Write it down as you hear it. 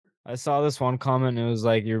I saw this one comment, and it was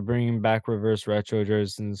like, "You're bringing back reverse retro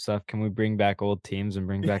jerseys and stuff. Can we bring back old teams and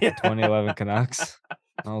bring back the Yeah. 2011 Canucks?"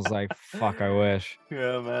 I was like, "Fuck, I wish."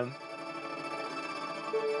 Yeah, man.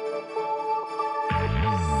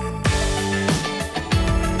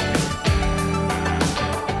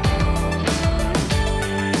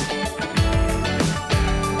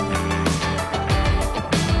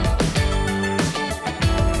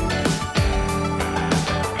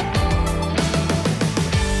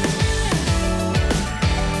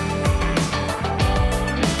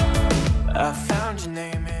 I found your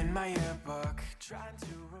name in my yearbook, trying to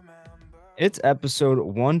remember. It's episode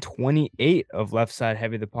 128 of Left Side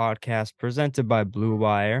Heavy, the podcast presented by Blue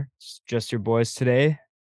Wire. It's just your boys today,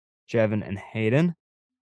 Jevin and Hayden.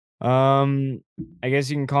 Um, I guess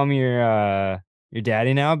you can call me your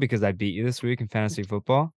daddy now because I beat you this week in fantasy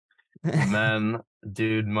football. Man,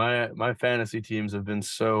 dude, my fantasy teams have been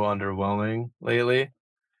so underwhelming lately.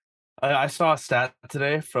 I saw a stat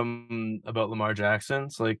today from about Lamar Jackson.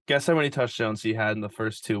 It's like, guess how many touchdowns he had in the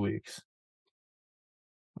first 2 weeks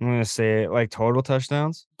I'm gonna say like total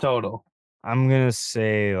touchdowns. total. I'm gonna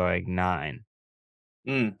say like 9.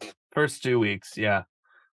 Mm, first 2 weeks, yeah,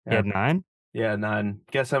 He yeah, had 9? yeah, 9.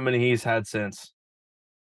 Guess how many he's had since?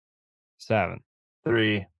 7.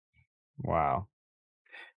 3. Wow.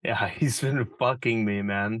 Yeah, he's been fucking me,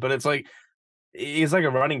 man. But it's like he's like a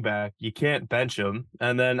running back. You can't bench him.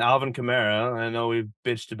 And then Alvin Kamara, I know we've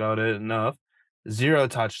bitched about it enough. 0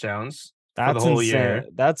 touchdowns for the That's whole insane. year.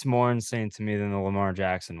 That's more insane to me than the Lamar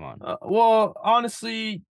Jackson one. Well,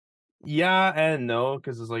 honestly, yeah and no,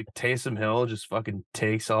 because it's like Taysom Hill just fucking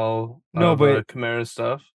takes all No, of but Kamara's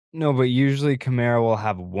stuff. no, but usually Kamara will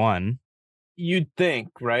have 1. You'd think,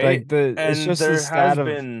 right? Like it's And just the there has stat of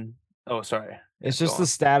been. Oh, sorry. Yeah, it's go just the on.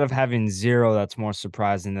 stat of having 0 that's more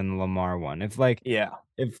surprising than the Lamar one. Yeah,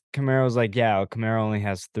 If Kamara was like, yeah, Kamara only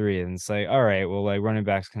has 3, and it's like, all right, well, like running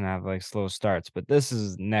backs can have like slow starts, but this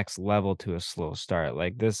is next level to a slow start.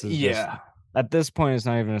 Like this is just yeah. at this point, it's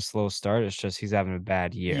not even a slow start. It's just he's having a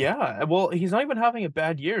bad year. Yeah, well, he's not even having a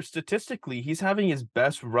bad year. Statistically, he's having his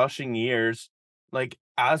best rushing years, like,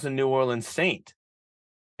 as a New Orleans Saint.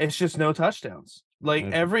 It's just no touchdowns. Like,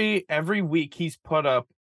 It- every week, he's put up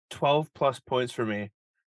 12 plus points for me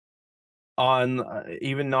on,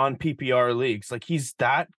 even non-PPR leagues. Like, he's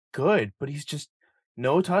that good, but he's just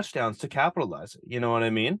no touchdowns to capitalize it, you know what I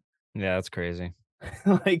mean? yeah, that's crazy.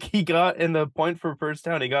 Like, he got in the point for first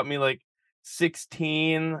down, he got me, like,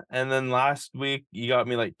 16, and then last week, he got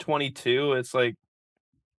me, like, 22. It's like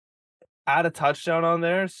add a touchdown on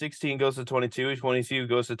there, 16 goes to 22, 22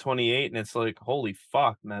 goes to 28, and it's like, holy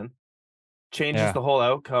fuck, man. Changes Yeah. the whole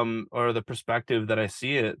outcome or the perspective that I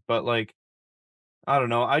see it. But like, I don't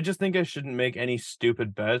know. I just think I shouldn't make any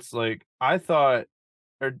stupid bets. Like, I thought,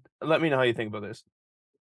 or let me know how you think about this.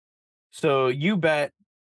 So you bet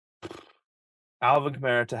Alvin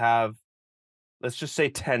Kamara to have, let's just say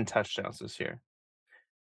 10 touchdowns this year.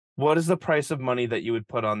 What is the price of money that you would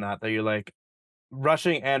put on that you're like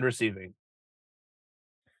rushing and receiving?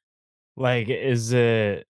 Like, is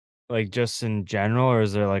it like just in general, or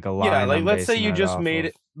is there like a Yeah, line like, I'm let's say basing you that just off made of?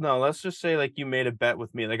 it no, let's just say, like, you made a bet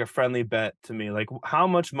with me, like, a friendly bet to me, like, how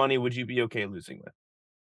much money would you be okay losing with?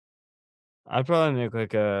 I'd probably make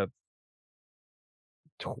like a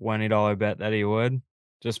 $20 bet that he would,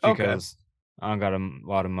 just Okay. because I don't got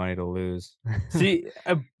lot of money to lose. See,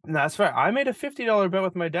 that's fair. I made a $50 bet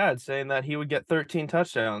with my dad saying that he would get 13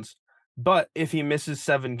 touchdowns, but if he misses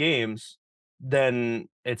 7 games, then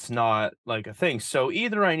it's not, like, a thing. So,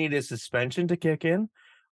 either I need his suspension to kick in,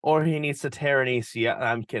 or he needs to tear an ACL.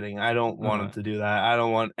 I'm kidding, I don't want him Uh, to do that. I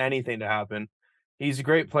don't want anything to happen. He's a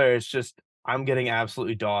great player, it's just I'm getting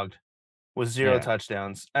absolutely dogged with 0 yeah.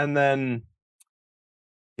 touchdowns. And then,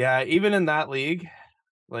 yeah, even in that league,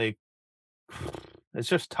 like, it's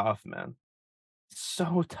just tough, man.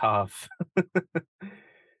 So tough. Because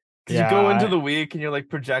you Yeah, go into I the week and you're, like,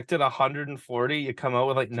 projected 140, you come out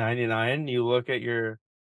with, like, 99, you look at your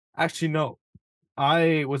actually, no,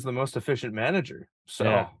 I was the most efficient manager,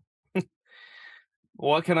 yeah. so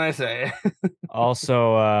what can I say?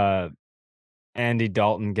 Also, Andy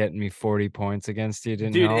Dalton getting me 40 points against you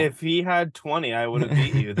didn't Dude, help. if he had 20, I would have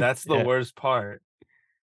beat you. That's the Yeah, worst part.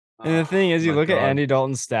 and the Oh thing is, you my look at god. Andy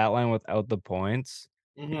Dalton's stat line without the points,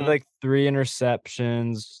 he had, Mhm. like, 3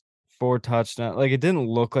 interceptions, 4 touchdowns. Like, it didn't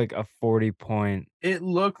look like a 40-point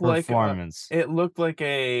performance. It looked like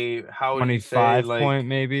a how do you say, 25 like point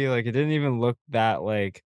maybe, like, it didn't even look that,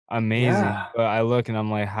 like, amazing, yeah. but I look and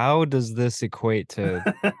I'm like, "How does this equate to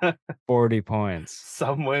 40 points?"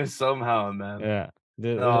 Some way, somehow, man. Yeah, it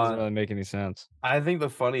doesn't No, really make any sense. I think the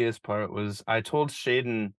funniest part was I told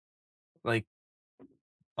Shaden, like,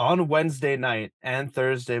 on Wednesday night and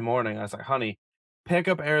Thursday morning. I was like, honey, pick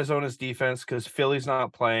up Arizona's defense because Philly's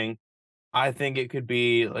not playing. I think it could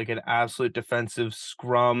be like an absolute defensive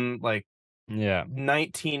scrum, like Yeah.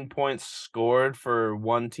 19 points scored for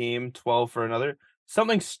one team, 12 for another,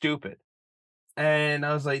 something stupid. And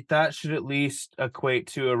I was like, that should at least equate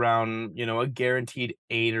to around, a guaranteed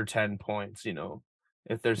 8 or 10 points,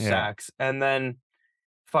 if there's Yeah. sacks. And then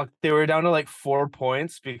fuck, they were down to like 4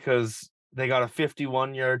 points because they got a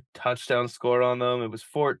 51-yard touchdown score on them. It was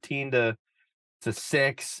 14 to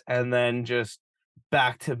 6, and then just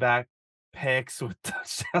back-to-back picks with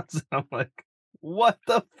touchdowns. And I'm like, what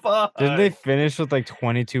the fuck? Did they finish with like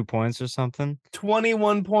 22 points or something?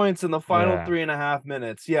 21 points in the final Yeah. 3.5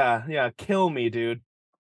 minutes. Yeah, kill me, dude.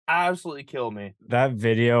 Absolutely kill me. That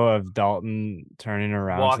video of Dalton turning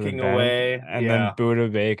around to the Walking bench away, and yeah. then Buda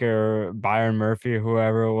Baker, Byron Murphy,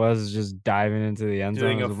 whoever it was, just diving into the end zone.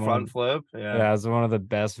 Doing a was front flip. yeah, it's one of the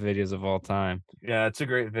best videos of all time. Yeah, it's a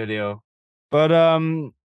great video. But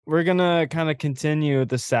we're gonna kind of continue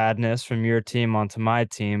the sadness from your team onto my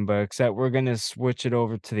team, but except we're gonna switch it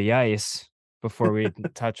over to the ice before we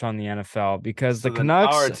touch on the NFL because So then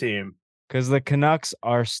our team. the Canucks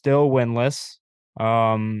are still winless.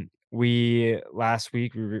 We last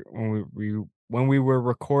week when we were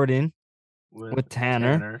recording with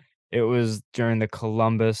Tanner, it was during the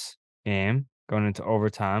Columbus game going into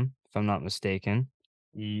overtime, if I'm not mistaken.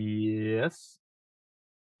 Yes.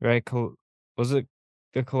 Right? Was it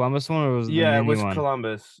the Columbus one or was it the Yeah, it mini was one?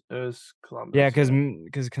 Columbus. It was Columbus. Yeah,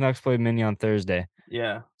 because Canucks played mini on Thursday.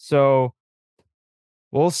 Yeah. So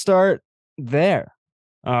we'll start there.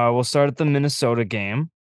 We'll start at the Minnesota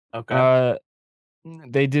game. Okay.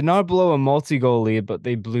 They did not blow a multi-goal lead, but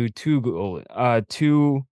they blew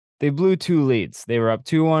they blew two leads. They were up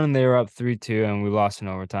 2-1 and they were up 3-2, and we lost in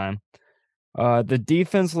overtime. The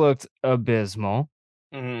defense looked abysmal.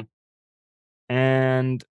 Mhm.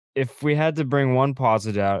 And if we had to bring one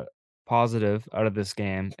positive out of this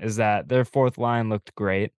game is that their fourth line looked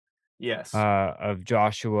great. Yes. Of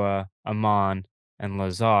Joshua, Amon, and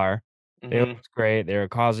Lazar. They Mhm. looked great. They were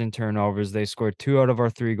causing turnovers. They scored 2 out of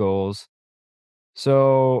our 3 goals.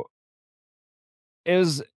 So it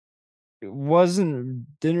was it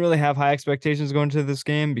wasn't didn't really have high expectations going to this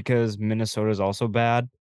game because Minnesota is also bad,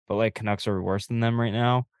 but like Canucks are worse than them right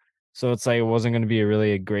now. So it's like it wasn't going to be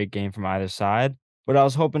a great game from either side. But I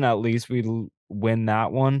was hoping at least we'd win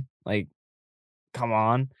that one. Like, come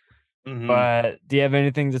on. Mhm. But do you have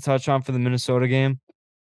anything to touch on for the Minnesota game?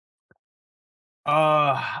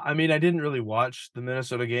 I mean, I didn't really watch the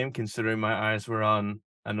Minnesota game considering my eyes were on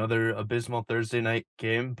another abysmal Thursday night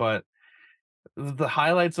game, but the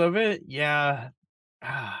highlights of it, yeah.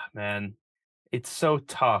 Man, it's so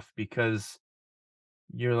tough because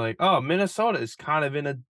you're like, oh, Minnesota is kind of in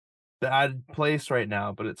a bad place right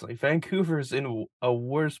now, but it's like Vancouver's in a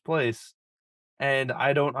worse place, and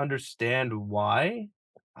I don't understand why.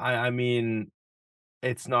 I mean,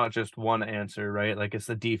 it's not just one answer, right? Like it's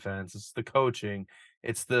the defense, it's the coaching,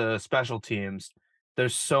 it's the special teams.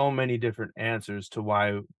 There's so many different answers to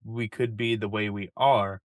why we could be the way we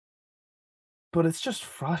are, but it's just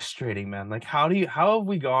frustrating, man. Like how have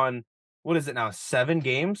we gone, what is it now, 7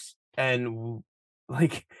 games? And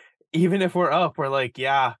like even if we're up, we're like,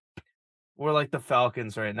 yeah, we're like the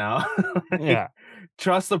Falcons right now. Like, Yeah.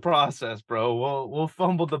 trust the process, bro. We'll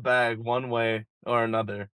fumble the bag one way or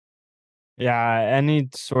another. Yeah, any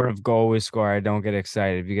sort of goal we score, I don't get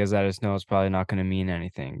excited because I just know it's probably not going to mean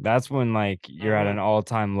anything. That's when like you're at an Mhm.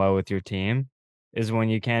 all-time low with your team, is when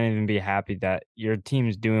you can't even be happy that your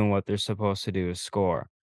team's doing what they're supposed to do is score.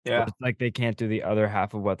 But Yeah. it's like they can't do the other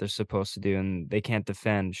half of what they're supposed to do and they can't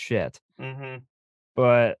defend shit. Mhm.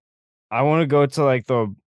 But I want to go to like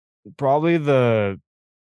the probably the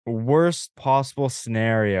worst possible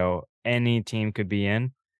scenario any team could be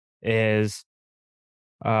in is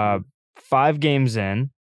uh 5 games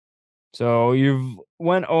in. So you've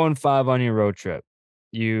went 0-5 on your road trip.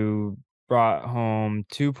 You brought home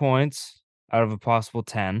 2 points out of a possible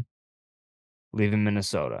 10, leaving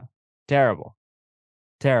Minnesota. Terrible.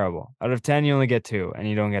 Terrible. Out of 10, you only get 2, and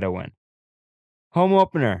you don't get a win. Home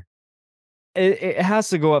opener. It has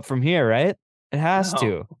to go up from here, right? It has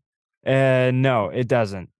No. to. No, it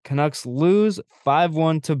doesn't. Canucks lose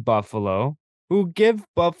 5-1 to Buffalo, who give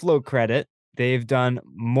Buffalo credit. They've done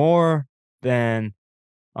more than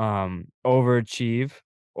overachieve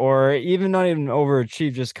or even not even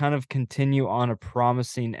overachieve, just kind of continue on a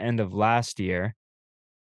promising end of last year.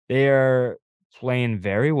 They are playing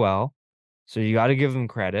very well, so you got to give them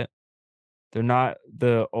credit. They're not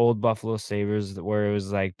the old Buffalo Sabres where it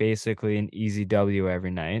was like basically an easy W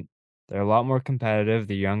every night. They're a lot more competitive.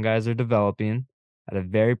 The young guys are developing at a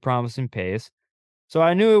very promising pace. So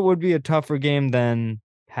I knew it would be a tougher game than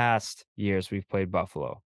past years we've played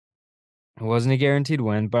Buffalo. It wasn't a guaranteed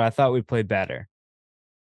win, but I thought we'd play better.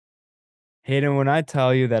 Hayden, when I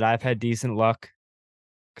tell you that I've had decent luck,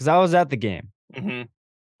 because I was at the game, Hmm.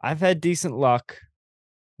 I've had decent luck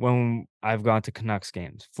when I've gone to Canucks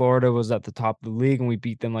games. Florida was at the top of the league and we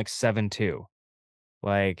beat them like 7-2.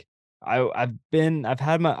 Like I've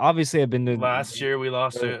had my obviously I've been to Last year we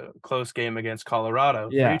lost the a close game against Colorado,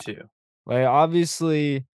 yeah. 3-2. Like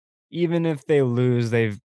obviously, even if they lose,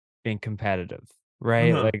 they've been competitive,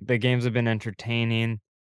 right? Mhm. Like the games have been entertaining.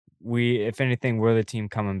 If anything, we're the team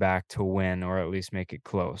coming back to win or at least make it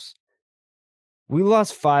close. We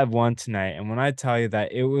lost 5-1 tonight, and when I tell you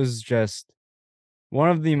that it was just one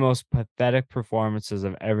of the most pathetic performances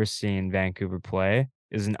I've ever seen Vancouver play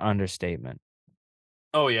is an understatement.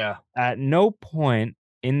 Oh, yeah. At no point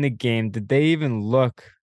in the game did they even look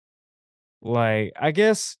like I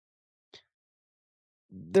guess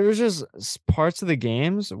there was just parts of the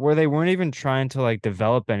games where they weren't even trying to like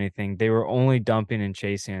develop anything. They were only dumping and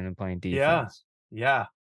chasing and playing Yeah. defense. Yeah.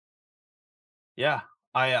 Yeah.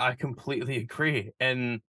 I completely agree,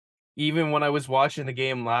 and even when I was watching the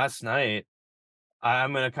game last night,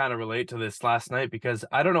 I'm gonna kinda relate to this last night because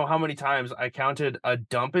I don't know how many times I counted a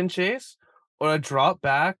dump and chase or a drop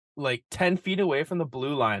back, like, 10 feet away from the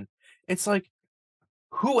blue line. It's like,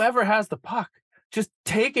 whoever has the puck, just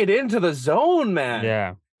take it into the zone, man.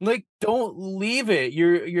 Yeah. Like, don't leave it.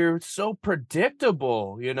 You're so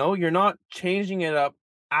predictable, you know? You're not changing it up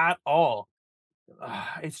at all.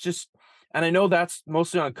 It's just, and I know that's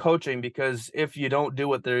mostly on coaching because if you don't do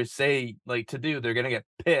what they say, like, to do, they're gonna get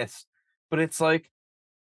pissed. But it's like,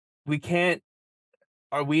 we can't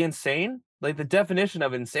are we insane? Like, the definition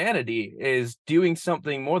of insanity is doing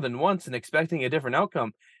something more than once and expecting a different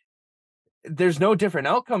outcome. There's no different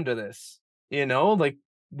outcome to this, you know? Like,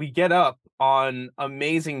 we get up on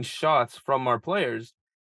amazing shots from our players,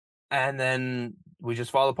 and then we just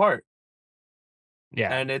fall apart,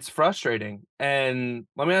 Yeah. and it's frustrating. And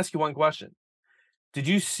let me ask you one question. Did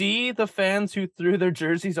you see the fans who threw their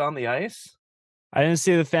jerseys on the ice? I didn't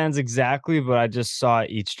see the fans exactly, but I just saw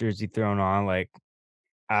each jersey thrown on like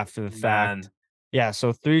after the fact. Man, Yeah,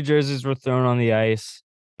 so 3 jerseys were thrown on the ice,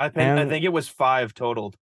 I and think it was 5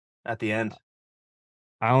 totaled at the end.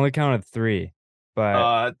 I only counted 3,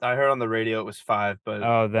 but I heard on the radio it was 5, but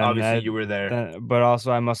oh, then obviously that you were there. but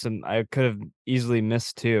also I could have easily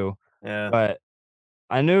missed 2, Yeah. but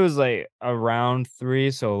I knew it was, like, around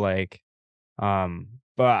 3, so, like,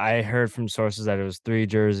 but I heard from sources that it was 3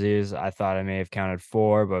 jerseys. I thought I may have counted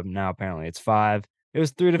 4, but now apparently it's 5. It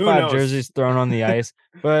was 3 to Who 5 knows? jerseys thrown on the ice,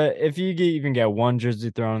 but if you even get 1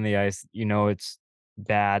 jersey thrown on the ice, you know it's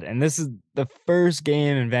bad, and this is the first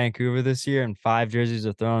game in Vancouver this year, and 5 jerseys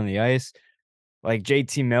are thrown on the ice. Like,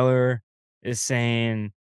 JT Miller is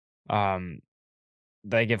saying, um,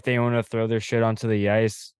 like, if they wanna throw their shit onto the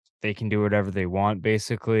ice, they can do whatever they want,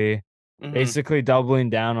 basically. Mhm. Basically doubling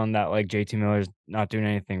down on that, like, JT Miller's not doing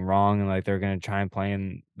anything wrong and, like, they're gonna try and play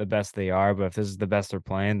in the best they are, but if this is the best they're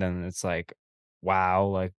playing, then it's like, wow,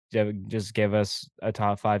 like, just give us a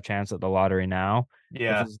top 5 chance at the lottery now if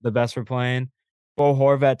Yeah. it's the best we're playing. Bo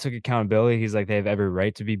Horvat took accountability, he's like, "They have every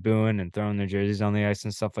right to be booing and throwing their jerseys on the ice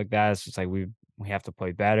and stuff like that." It's just like, we have to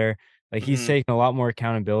play better. Like, he's Mhm. taking a lot more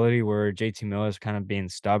accountability where JT Miller's kind of being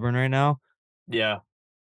stubborn right now. Yeah.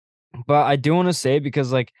 But I do wanna say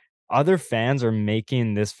because, like, other fans are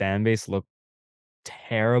making this fan base look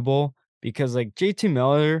terrible because, like, JT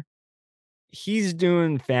Miller, he's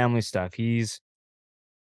doing family stuff. He's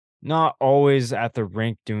not always at the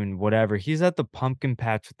rink doing whatever. He's at the pumpkin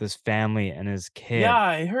patch with his family and his Yeah, kid.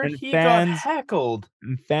 I heard And he got fans heckled.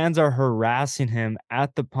 and fans are harassing him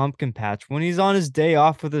at the pumpkin patch when he's on his day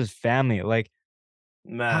off with his family. Like,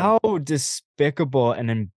 Man. how despicable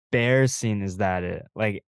and embarrassing is Yeah.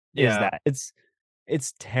 that?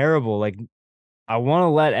 It's terrible. Like, I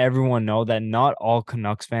wanna let everyone know that not all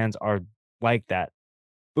Canucks fans are like that.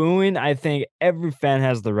 Booing, I think every fan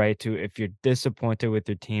has the right to if you're disappointed with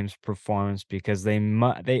your team's performance because they're in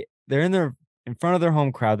front of their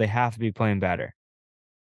home crowd, they have to be playing better.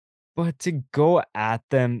 But to go at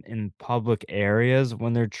them in public areas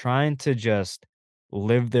when they're trying to just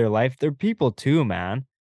live their life, they're people too, man.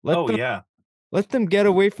 Let Oh, them yeah. let them get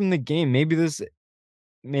away from the game.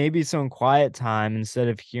 Maybe some quiet time instead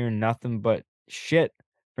of hearing nothing but shit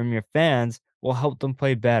from your fans will help them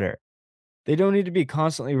play better. They don't need to be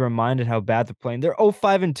constantly reminded how bad they're playing. They're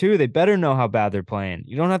 0-5-2. They better know how bad they're playing.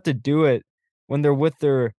 You don't have to do it when they're with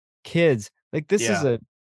their kids. Like Yeah.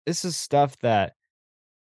 this is stuff that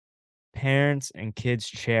parents and kids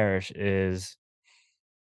cherish is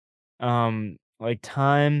like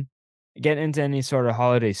time, get into any sort of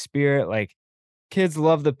holiday spirit. Like kids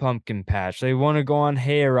love the pumpkin patch. They want to go on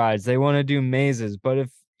hay rides. They want to do mazes. But if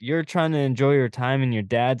you're trying to enjoy your time and your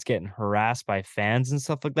dad's getting harassed by fans and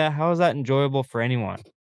stuff like that, how is that enjoyable for anyone?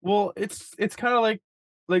 Well, it's kind of like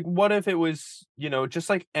what if it was, just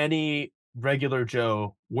like any regular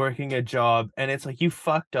Joe working a job and it's like you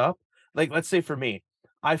fucked up. Like let's say for me,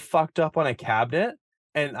 I fucked up on a cabinet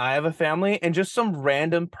and I have a family and just some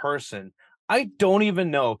random person I don't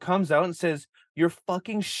even know comes out and says, "You're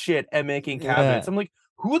fucking shit at making Yeah. cabinets." I'm like,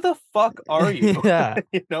 "Who the fuck are you?" Yeah.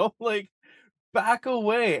 Like back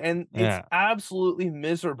away, and it's Yeah. absolutely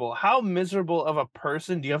miserable. How miserable of a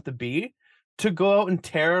person do you have to be to go out and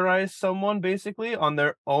terrorize someone basically on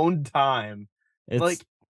their own time? It's Like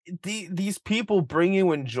these people bring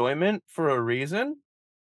you enjoyment for a reason,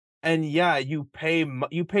 and yeah, you pay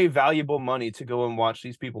valuable money to go and watch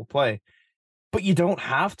these people play, but you don't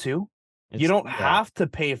have to. You don't yeah. have to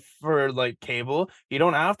pay for like cable. You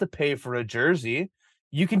don't have to pay for a jersey.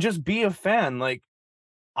 You can just be a fan. Like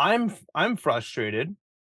I'm frustrated,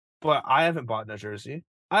 but I haven't bought a jersey.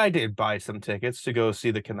 I did buy some tickets to go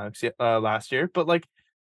see the Canucks last year, but like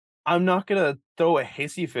I'm not gonna throw a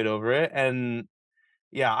hissy fit over it. And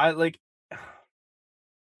yeah, I like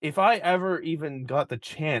if I ever even got the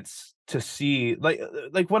chance to see like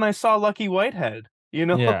when I saw Lucky Whitehead,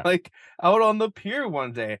 Yeah. like out on the pier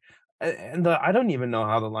one day, and I don't even know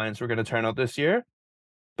how the Lions were gonna turn out this year,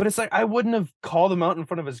 but it's like I wouldn't have called him out in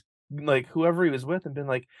front of his like whoever he was with and been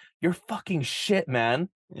like, "You're fucking shit, man."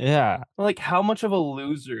 Yeah. Like, how much of a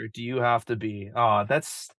loser do you have to be? Oh,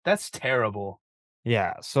 that's terrible.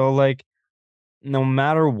 Yeah. So like no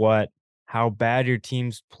matter what, how bad your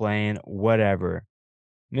team's playing, whatever,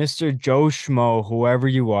 Mr. Joe Schmo, whoever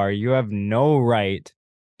you are, you have no right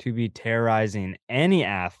to be terrorizing any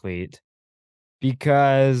athlete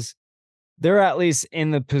because they're at least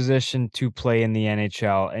in the position to play in the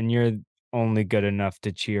NHL and you're only good enough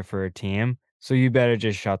to cheer for a team. So you better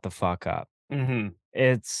just shut the fuck up. Mhm.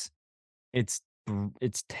 It's it's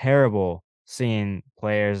terrible seeing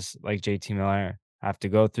players like JT Miller have to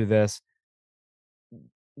go through this.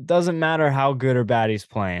 Doesn't matter how good or bad he's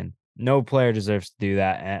playing. No player deserves to do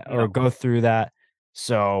that or No. go through that.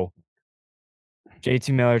 So,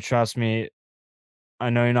 JT Miller, trust me, I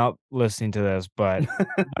know you're not listening to this, but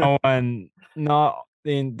no one, not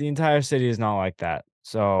the entire city is not like that.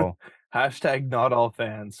 So, Hashtag not all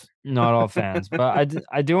fans. not all fans, but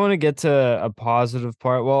I do want to get to a positive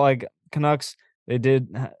part. Well, like Canucks, they did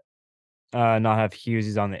not have Hughes.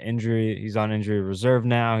 He's on the injury. He's on injury reserve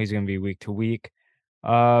now. He's going to be week to week.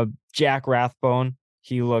 Jack Rathbone,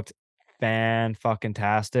 he looked fan fucking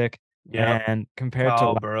tastic, Yep. and compared to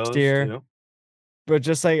Kyle last Burrows year, too. but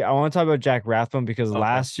just like I want to talk about Jack Rathbone because Okay.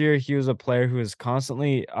 last year he was a player who was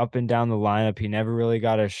constantly up and down the lineup. He never really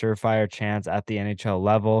got a surefire chance at the NHL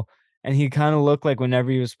level. And he kind of looked like whenever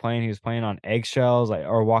he was playing on eggshells, like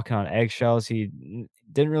or walking on eggshells. Didn't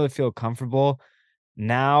really feel comfortable.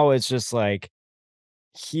 Now it's just like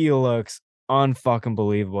he looks unfucking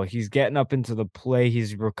believable. He's getting up into the play.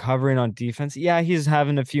 He's recovering on defense. Yeah, he's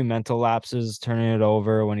having a few mental lapses, turning it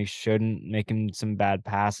over when he shouldn't, making some bad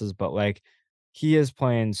passes, but like he is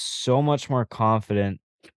playing so much more confident.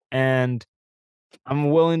 And I'm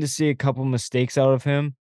willing to see a couple mistakes out of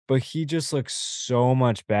him, but he just looks so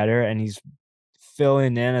much better. And he's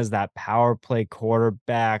filling in as that power play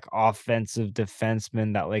quarterback, offensive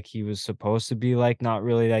defenseman that like he was supposed to be like, not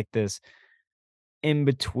really like this in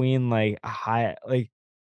between, like, a high like,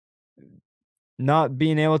 not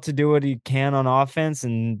being able to do what he can on offense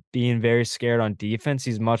and being very scared on defense.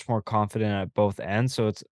 He's much more confident at both ends, so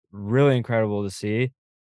it's really incredible to see.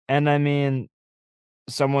 And I mean,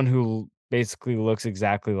 someone who basically looks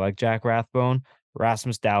exactly like Jack Rathbone,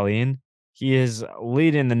 Rasmus Dahlin, he is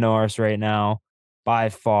leading the Norris right now by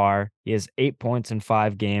far. He has 8 points in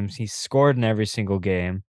 5 games. He's scored in every single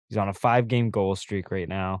game. He's on a 5-game goal streak right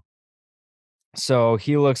now. So,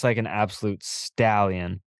 he looks like an absolute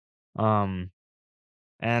stallion. Um,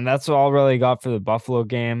 and that's all I really got for the Buffalo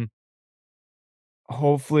game.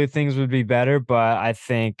 Hopefully things would be better, but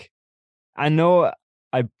I know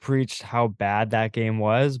I preached how bad that game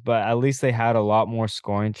was, but at least they had a lot more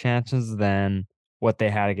scoring chances than what they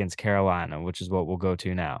had against Carolina, which is what we'll go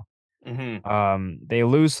to now. Mhm. They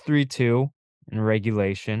lose 3-2 in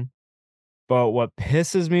regulation, but what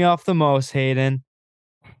pisses me off the most, Hayden,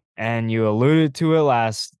 and you alluded to it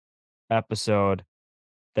last episode,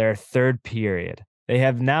 their third period. They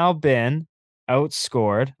have now been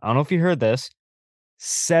outscored. I don't know if you heard this,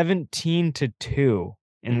 17-2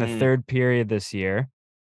 in the Mhm. third period this year.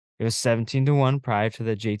 It was 17-1 prior to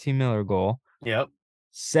the JT Miller goal. Yep.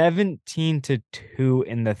 17-2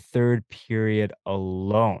 in the third period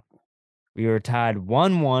alone. We were tied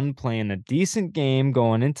 1-1, playing a decent game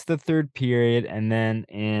going into the third period, and then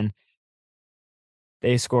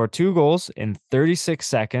they score 2 goals in 36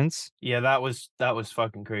 seconds, Yeah, that was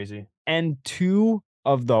fucking crazy. and 2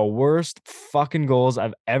 of the worst fucking goals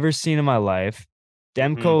I've ever seen in my life.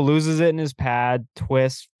 Demko loses it in his pad,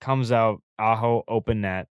 twist, comes out, Aho, open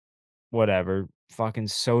net, whatever. Fucking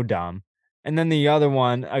so dumb. And then the other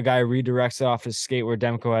one, a guy redirects it off his skate where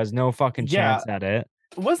Demko has no fucking Yeah. chance at it.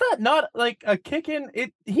 Was that not like a kick in?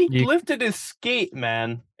 He lifted his skate,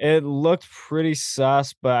 man. It looked pretty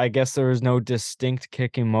sus, but I guess there was no distinct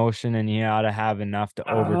kicking motion, and you ought to have enough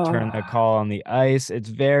to overturn the call on the ice. It's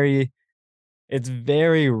very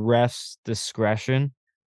ref's discretion.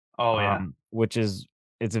 Oh yeah. Which is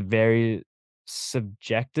it's a very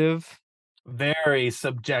subjective Very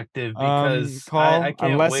subjective because call, I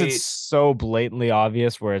can't unless wait. it's so blatantly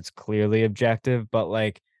obvious where it's clearly objective, but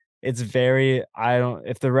like it's very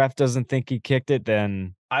if the ref doesn't think he kicked it,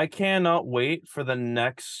 then I cannot wait for the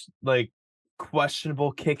next like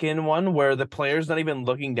questionable kick in one where the player's not even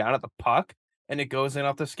looking down at the puck and it goes in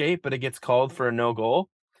off the skate, but it gets called for a no goal.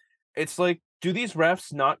 It's like, do these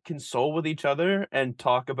refs not console with each other and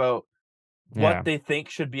talk about what yeah. they think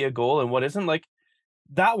should be a goal and what isn't? Like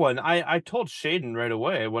that one, I told Shaden right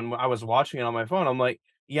away when I was watching it on my phone. I'm like,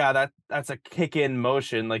 yeah, that's a kick in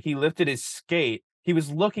motion. Like he lifted his skate. He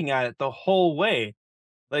was looking at it the whole way.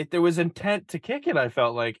 Like there was intent to kick it, I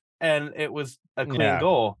felt like, and it was a clean Yeah.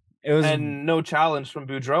 goal It was and no challenge from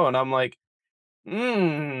Boudreau. And I'm like,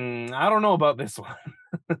 I don't know about this one.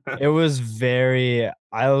 it was very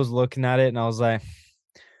I was looking at it and I was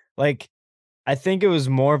like I think it was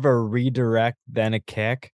more of a redirect than a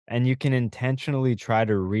kick, and you can intentionally try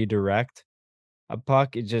to redirect a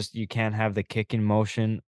puck. It just you can't have the kicking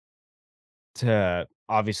motion to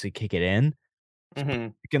obviously kick it in. hmm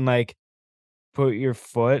You can like put your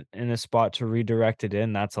foot in a spot to redirect it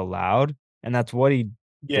in. That's allowed, and that's what he did.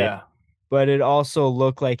 Yeah. But it also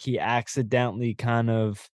looked like he accidentally kind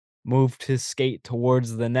of moved his skate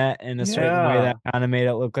towards the net in a certain way that Yeah. kind of made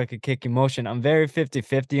it look like a kicking motion. I'm very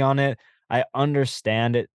 50-50 on it. I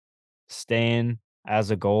understand it staying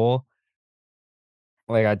as a goal.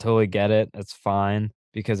 Like, I totally get it. It's fine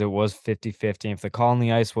because it was 50-50. If the call on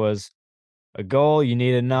the ice was a goal, you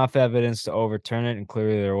need enough evidence to overturn it, and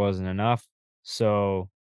clearly there wasn't enough. So,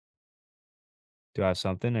 do I have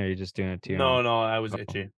something, or are you just doing it to your own? No, I was Oh,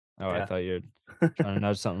 itchy. I Yeah. thought you were trying to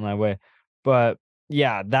nudge something my way. But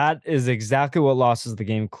yeah, that is exactly what losses the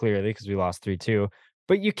game clearly because we lost 3-2.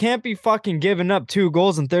 But you can't be fucking giving up 2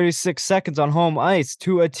 goals in 36 seconds on home ice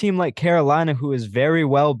to a team like Carolina who is very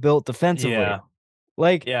well built defensively. Yeah.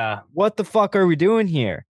 Like, Yeah. what the fuck are we doing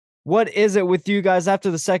here? What is it with you guys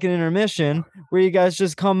after the second intermission where you guys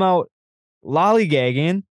just come out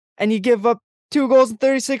lollygagging and you give up 2 goals in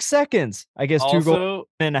 36 seconds? I guess 2 goals Also,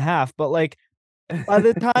 and a half, but like by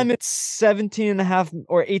the time it's 17 and a half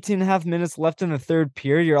or 18 and a half minutes left in the third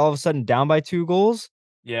period, you're all of a sudden down by 2 goals?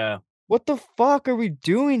 yeah. What the fuck are we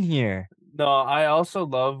doing here? No, I also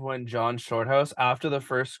love when John Shorthouse, after the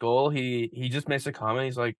first goal, he just makes a comment.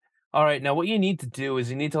 He's like, "All right, now what you need to do is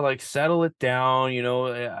you need to like settle it down. You know,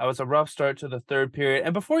 it was a rough start to the third period,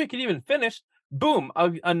 and before you can even finish, boom,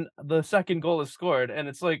 the second goal is scored, and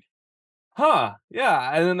it's like, huh,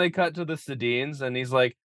 yeah." And then they cut to the Sedins, and he's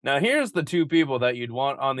like, "Now here's the two people that you'd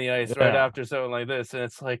want on the ice right Yeah. after something like this," and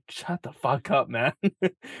it's like, shut the fuck up, man.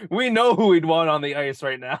 We know who we'd want on the ice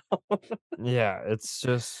right now. Yeah, it's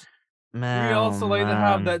just We also like to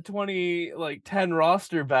have man. that 10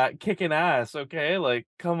 roster back kicking ass, okay? Like,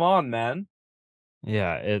 come on, man.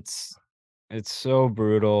 Yeah, it's so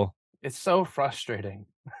brutal. It's so frustrating.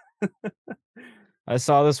 I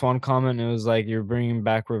saw this one comment, and it was like, "You're bringing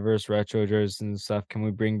back reverse retro jerseys and stuff. Can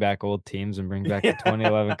we bring back old teams and bring back the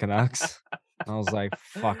 2011 Canucks?" I was like,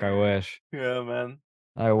 "Fuck, I wish. Yeah, man.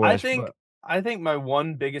 I I wish." think But I think my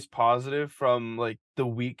one biggest positive from like the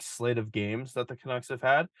week slate of games that the Canucks have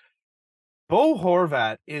had, Bo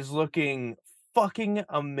Horvat is looking fucking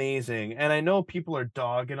amazing. And I know people are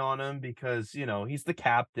dogging on him because, he's the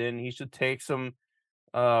captain. He should take some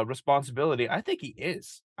responsibility. I think he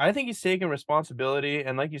is. I think he's taking responsibility,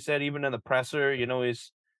 and like you said, even in the presser,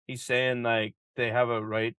 he's saying like they have a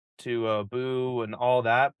right to boo and all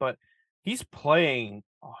that, but he's playing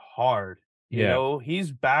hard. yeah,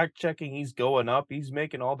 He's back checking, he's going up, he's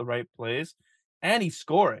making all the right plays, and he's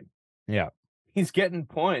scoring. yeah. He's getting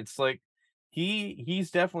points. Like he's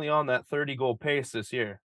definitely on that 30 goal pace this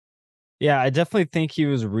year. Yeah, I definitely think he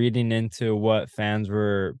was reading into what fans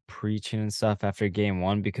were preaching and stuff after game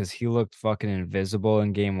 1 because he looked fucking invisible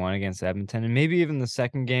in game 1 against Edmonton and maybe even the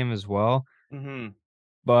second game as well. Mhm.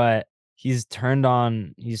 But he's turned it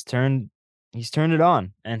on,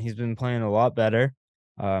 and he's been playing a lot better.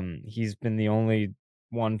 He's been the only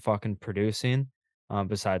one fucking producing,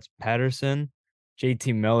 besides Patterson.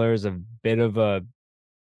 JT Miller is a bit of a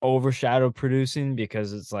overshadow producing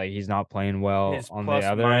because it's like he's not playing well His on the plus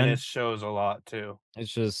other minus end. shows a lot too.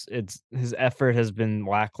 It's his effort has been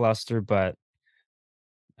lackluster, but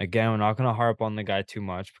again, we're not gonna harp on the guy too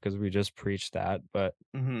much because we just preached that,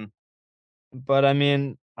 Mhm. but I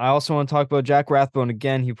mean, I also want to talk about Jack Rathbone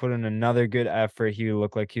again. He put in another good effort. He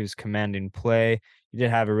looked like he was commanding play. He did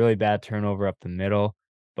have a really bad turnover up the middle,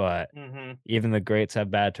 but Mhm. even the greats have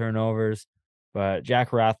bad turnovers. But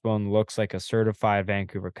Jack Rathbone looks like a certified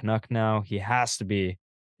Vancouver Canuck now. He has to be.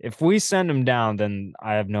 If we send him down, then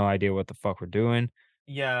I have no idea what the fuck we're doing.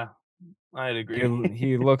 Yeah, I'd He agree. l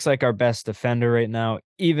he looks like our best defender right now.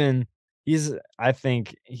 Even I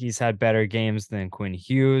think he's had better games than Quinn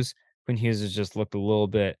Hughes. Quinn Hughes has just looked a little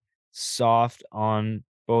bit soft on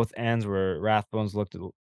both ends, where Rathbones looked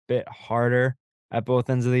bit harder at both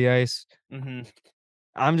ends of the ice. Mhm.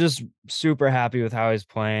 I'm just super happy with how he's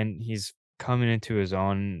playing. He's coming into his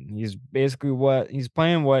own. He's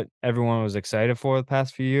playing what everyone was excited for the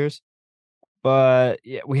past few years. But,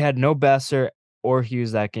 yeah, we had no Besser or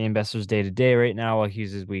Hughes that game. Besser's day to day right now, while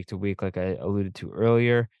Hughes is week to week, like I alluded to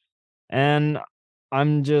earlier. And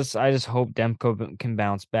I just hope Demko can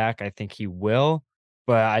bounce back. I think he will,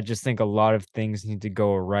 but I just think a lot of things need to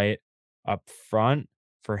go right up front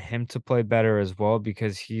for him to play better as well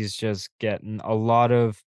because he's just getting a lot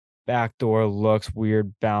of backdoor looks,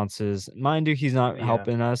 weird bounces. Mind you, he's not Yeah.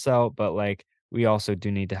 helping us out, but like we also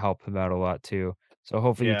do need to help him out a lot too. So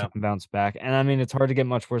hopefully he Yeah. can bounce back. And I mean, it's hard to get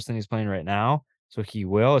much worse than he's playing right now. So he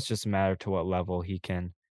will. It's just a matter to what level he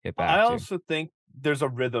can get I back to. also think there's a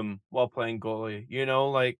rhythm while playing goalie,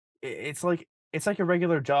 like it's like a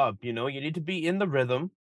regular job, you need to be in the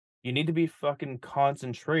rhythm. You need to be fucking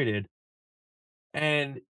concentrated.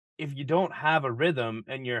 And if you don't have a rhythm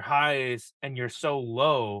and your highs and your so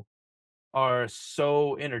low are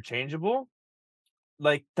so interchangeable,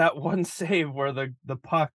 like that one save where the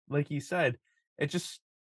puck, like you said, it just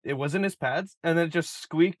it was in his pads and then it just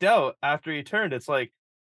squeaked out after he turned. It's like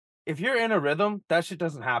if you're in a rhythm, that shit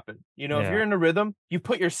doesn't happen. If Yeah. you're in a rhythm, you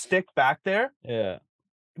put your stick back there, Yeah.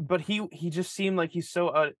 but he just seemed like he's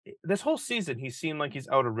so this whole season he seemed like he's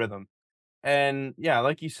out of rhythm. And yeah,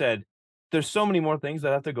 like you said, there's so many more things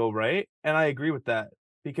that have to go right, and I agree with that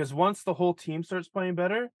because once the whole team starts playing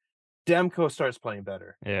better, Demko starts playing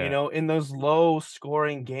better. Yeah. In those low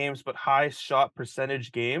scoring games but high shot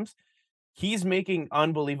percentage games, he's making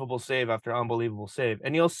unbelievable save after unbelievable save,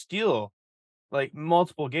 and he'll steal like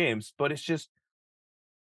multiple games, but it's just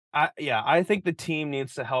I think the team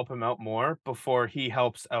needs to help him out more before he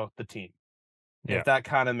helps out the team, Yeah. if that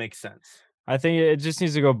kinda makes sense. I think it just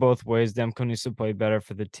needs to go both ways. Demko needs to play better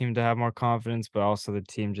for the team to have more confidence, but also the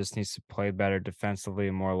team just needs to play better defensively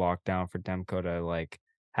and more locked down for Demko to like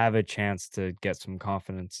have a chance to get some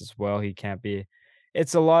confidence as well. He can't be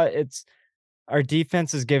it's a lot it's our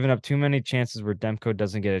defense is giving up too many chances where Demko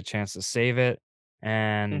doesn't get a chance to save it.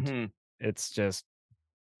 And Mhm. it's just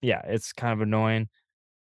yeah, it's kind of annoying.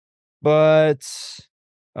 But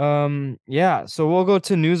yeah, so we'll go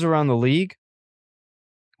to news around the league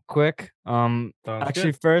quick. Sounds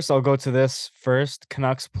Actually, good. first, I'll go to this first.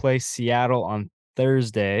 Canucks play Seattle on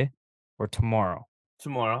Thursday or tomorrow.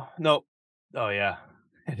 Tomorrow. Nope. Oh, yeah.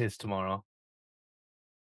 It is tomorrow.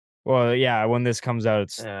 Well, yeah, when this comes out,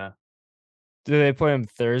 it's Yeah. do they play them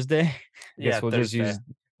Thursday? I guess Yeah, Thursday.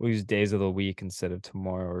 we'll use days of the week instead of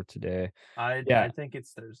tomorrow or today. I Yeah, think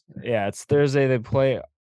it's Thursday. yeah, it's Thursday. They play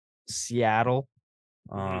Seattle.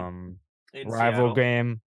 Mhm. Um, In Rival Seattle.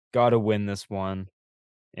 game. Got to win this one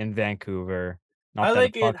in Vancouver. I Not that it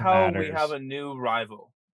like it fucking how we have matters. a new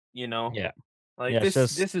rival, you know? Yeah, Like, yeah. It's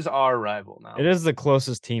just this is our rival it now. is the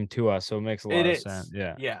closest team to us, so it makes a It lot of sense. is.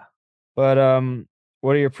 Yeah. Yeah. But,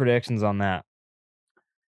 what are your predictions on that?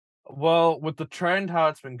 Well, with the trend how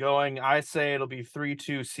it's been going, I say it'll be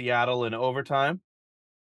 3-2 Seattle in overtime.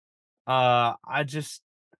 I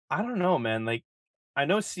don't know, man, like, I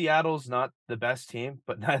know Seattle's not the best team,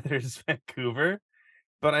 but neither is Vancouver,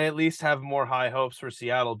 but I at least have more high hopes for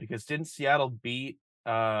Seattle because didn't Seattle beat,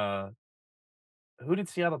 who did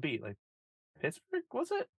Seattle beat? Like, Pittsburgh,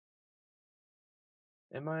 was it?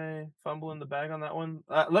 Am I fumbling the bag on that one?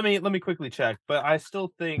 Let me quickly check, but I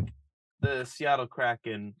still think the Seattle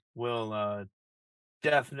Kraken will,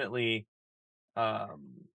 definitely,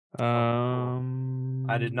 um,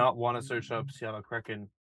 I did not want to search up Seattle Kraken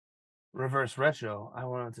reverse retro. I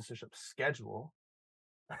wanted to search up schedule.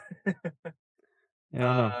 I don't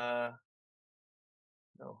know.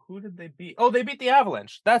 No, who did they beat? Oh, they beat the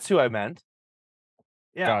Avalanche. That's who I meant.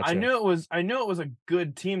 Yeah, I Gotcha. knew it was a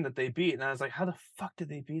good team that they beat, and I was like, how the fuck did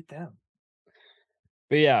they beat them?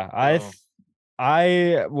 But yeah, So,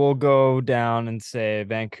 I will go down and say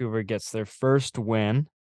Vancouver gets their first win.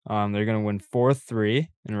 They're gonna win 4-3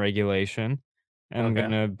 in regulation. And I'm okay.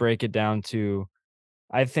 gonna break it down to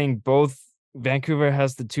I think both Vancouver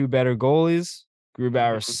has the 2 better goalies.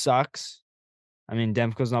 Grubauer Mhm. sucks. I mean,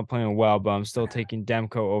 Demko's not playing well, but I'm still taking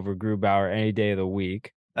Demko over Grubauer any day of the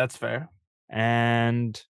week. That's fair.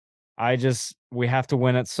 And we have to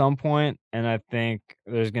win at some point, and I think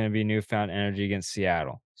there's gonna be newfound energy against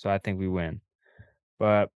Seattle. So I think we win.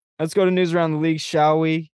 But let's go to news around the league, shall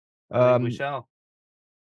we? I think we Um,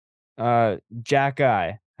 shall. Jack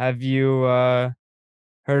Eye, have you heard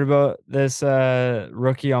about this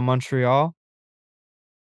rookie on Montreal?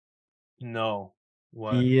 No.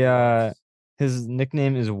 What? He What's his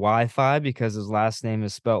nickname is Wi-Fi because his last name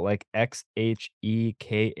is spelled like Xhekaj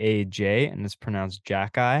and it's pronounced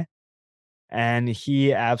Jack Eye. And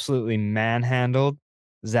he absolutely manhandled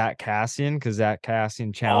Zach Cassian because Zach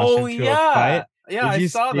Cassian challenged Oh him to a fight. yeah. Yeah, Did I you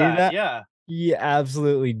saw see that. that? Yeah. He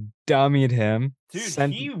absolutely dummied him. Dude,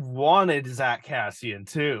 Sent he wanted Zach Cassian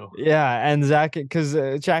too. Yeah, and Zach, because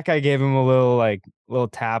Jack Guy gave him a little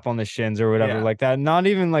tap on the shins or whatever Yeah. like that. Not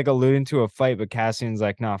even like alluding to a fight, but Cassian's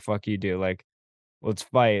like, nah, fuck you, dude. Like, let's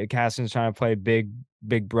fight. Cassian's trying to play big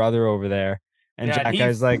brother over there. And Yeah, and Jack he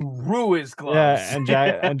Guy's like, threw his gloves.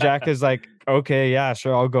 yeah, and Jack is like, okay, yeah,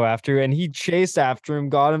 sure, I'll go after you. And he chased after him,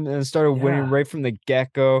 got him, and started winning Yeah. right from the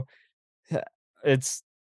get-go. It's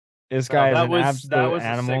this No, guy is that an that absolute was a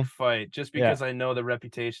sick animal. fight, just Yeah. because I know the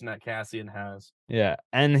reputation that Cassian has. Yeah,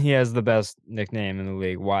 and he has the best nickname in the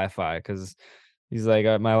league, Wi-Fi, because he's like,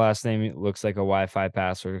 my last name looks like a Wi-Fi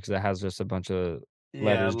password because it has just a bunch of Yeah,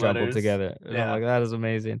 letters jumbled letters. together. And I'm Yeah. like, that is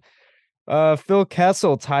amazing. Phil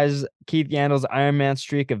Kessel ties Keith Yandel's Ironman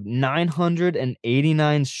streak of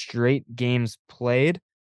 989 straight games played.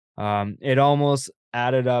 It almost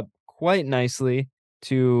added up quite nicely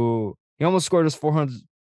to he almost scored his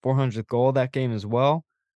 400th goal that game as well,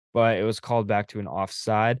 but it was called back to an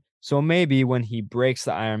offside. So maybe when he breaks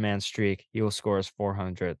the Ironman streak, he will score his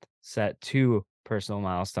 400th, set 2 personal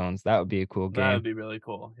milestones. That would be a cool That would game. be really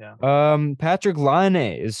cool. Yeah. Patrick Laine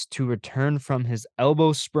is to return from his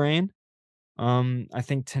elbow sprain. I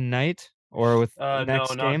think tonight or with No,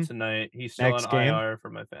 next not game. tonight. He's still on Next game. IR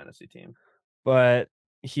for my fantasy team. But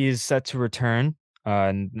he's set to return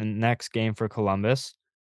in the next game for Columbus.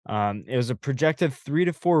 It was a projected 3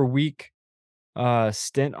 to 4 week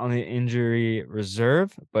stint on the injury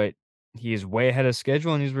reserve, but he's way ahead of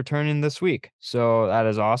schedule and he's returning this week. So that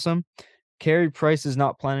is awesome. Carey Price is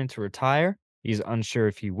not planning to retire. He's unsure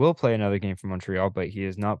if he will play another game for Montreal, but he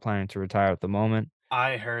is not planning to retire at the moment.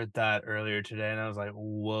 I heard that earlier today, and I was like,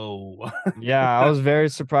 "Whoa!" Yeah, I was very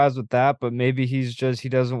surprised with that, but maybe he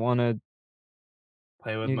doesn't want to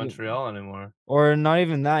Play with Montreal anymore. or not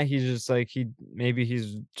even that, he's just like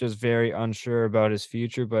he's just very unsure about his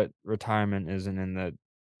future, but retirement isn't in the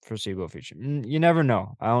foreseeable future. You never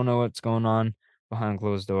know. I don't know what's going on behind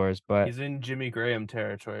closed doors, but He's in Jimmy Graham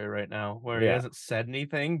territory right now, where he yeah. hasn't said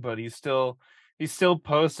anything, but he's still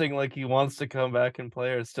posting like he wants to come back and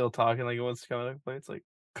play, or still talking like he wants to come back and play. It's like,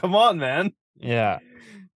 come on, man. Yeah.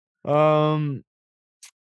 Um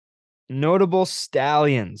Notable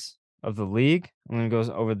stallions of the league. I'm going to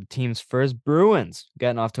go over the teams first. Bruins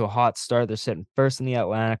getting off to a hot start. They're sitting first in the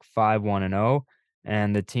Atlantic, 5-1-0.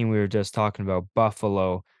 And the team we were just talking about,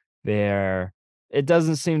 Buffalo, it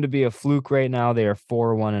doesn't seem to be a fluke right now. They are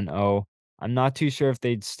 4-1-0. I'm not too sure if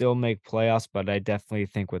they'd still make playoffs, but I definitely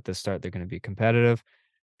think with this start they're going to be competitive.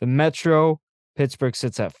 The Metro, Pittsburgh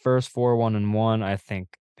sits at first, 4-1-1. I think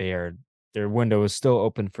their window is still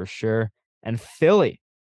open for sure. And Philly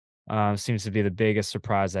seems to be the biggest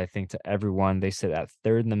surprise, I think, to everyone. They sit at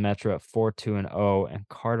third in the Metro at 4-2-0, and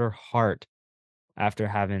Carter Hart, after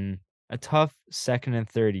having a tough second and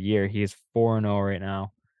third year, he is 4-0 right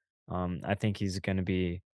now. I think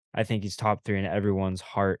I think he's top 3 in everyone's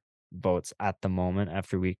heart votes at the moment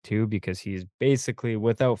after week 2 because he's basically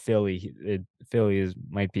without Philly, Philly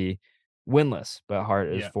might be winless, but Hart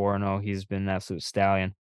is Yeah. 4-0. He's been an absolute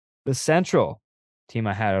stallion. The Central team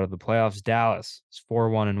I had out of the playoffs, Dallas, is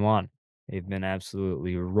 4-1-1. They've been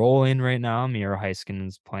absolutely rolling right now. Miro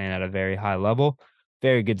Heiskanen's playing at a very high level.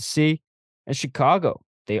 Very good to see. And Chicago,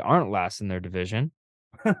 they aren't last in their division.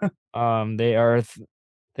 They are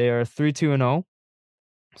 3-2-0.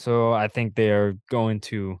 So I think they are going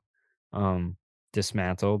to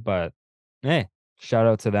dismantle, but hey, shout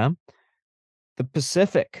out to them. The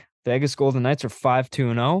Pacific, Vegas Golden Knights are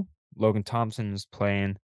 5-2-0. Logan Thompson is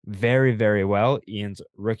playing very, very well. Ian's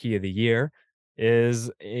rookie of the year is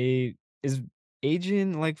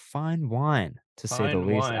aging like fine wine, to say the Fine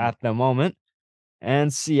least, wine. at the moment.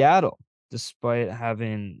 And Seattle, despite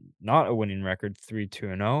having not a winning record,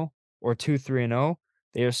 3-2-0 or 2-3-0,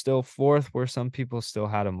 they are still fourth, where some people still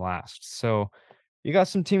had them last. So you got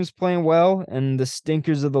some teams playing well, and the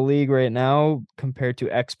stinkers of the league right now compared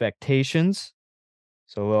to expectations.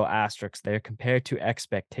 So a little asterisk there compared to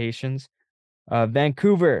expectations.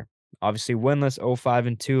 Vancouver, obviously winless,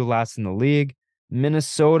 0-5-2, last in the league.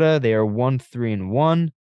 Minnesota, they are 1-3-1.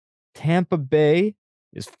 Tampa Bay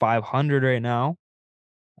is 500 right now.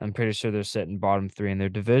 I'm pretty sure they're sitting bottom three in their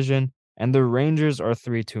division. And the Rangers are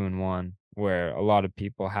 3-2-1, where a lot of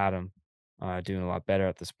people had them doing a lot better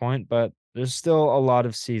at this point. But there's still a lot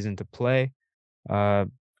of season to play. Uh,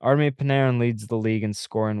 Artemi Panarin leads the league in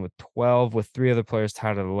scoring with 12, with 3 other players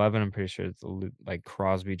tied at 11. I'm pretty sure it's like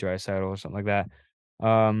Crosby, Draisaitl, or something like that.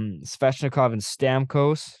 Svechnikov and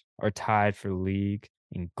Stamkos are tied for league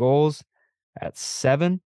in goals at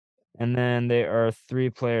 7. And then there are 3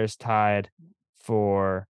 players tied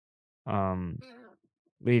for um,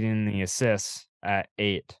 leading the assists at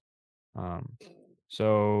 8. Um,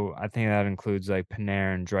 so I think that includes like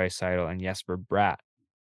Panarin, Draisaitl, and Jesper Bratt.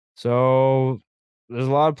 So there's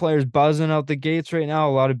a lot of players buzzing out the gates right now.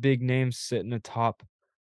 A lot of big names sitting atop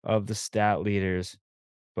of the stat leaders.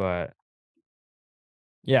 But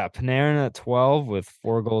yeah, Panarin at 12 with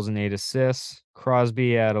 4 goals and 8 assists.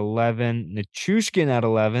 Crosby at 11. Nichushkin at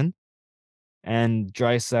 11. And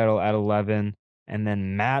Draisaitl at 11. And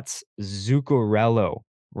then Mats Zuccarello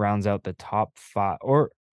rounds out the top 5,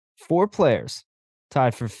 or 4 players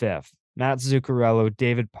tied for 5th. Matt Zuccarello,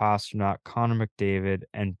 David Pastrnak, Connor McDavid,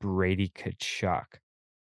 and Brady Tkachuk.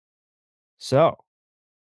 So,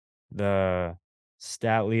 the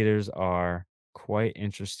stat leaders are quite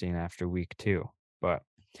interesting after week 2, but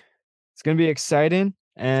it's going to be exciting.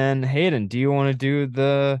 And Hayden, do you want to do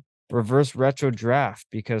the reverse retro draft?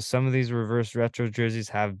 Because some of these reverse retro jerseys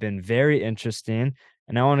have been very interesting.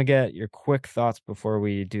 And I want to get your quick thoughts before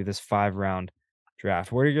we do this 5-round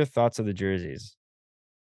draft. What are your thoughts of the jerseys?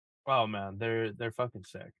 Oh man, they're fucking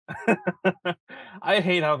sick. I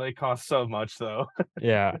hate how they cost so much though.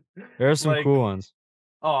 Yeah, there are some Like, cool ones.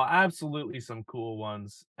 oh, absolutely some cool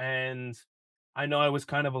ones. And I know I was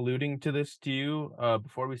kind of alluding to this to you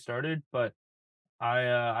before we started, but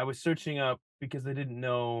I was searching up because I didn't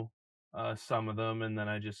know some of them, and then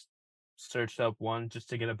I just searched up one just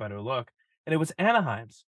to get a better look, and it was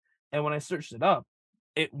Anaheim's. And when I searched it up,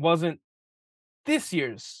 it wasn't this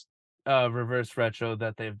year's reverse retro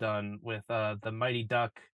that they've done with the Mighty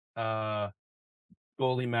Duck uh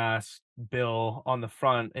goalie mask bill on the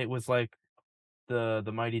front. It was like the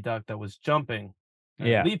Mighty Duck that was jumping and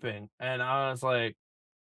Yeah, leaping, and I was like,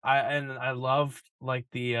 I loved like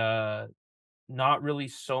the not really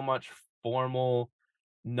so much formal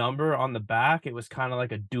number on the back. It was kind of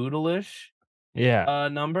like a doodleish yeah,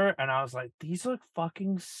 number, and I was like, these look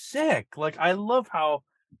fucking sick. Like, I love how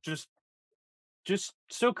just just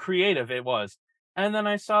so creative it was. And then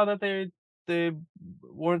I saw that they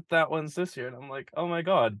weren't that ones this year, and I'm like, oh my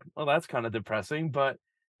god, well that's kind of depressing. But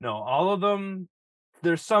no, all of them.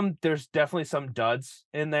 There's definitely some duds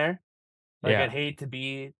in there. Like, I'd yeah, hate to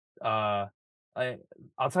be I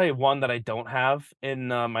I'll tell you one that I don't have in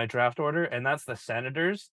my draft order, and that's the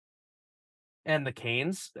Senators and the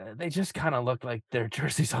Canes. They just kind of look like their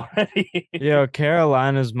jerseys already. yeah.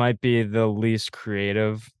 Carolinas might be the least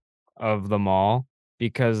creative of them all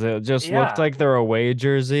because it just looked Yeah. like their away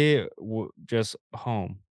jersey, just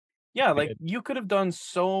home. Yeah, like It- you could have done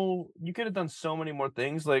so many more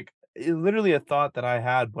things. Like, literally a thought that I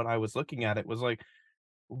had when I was looking at it was like,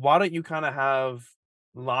 why don't you kind of have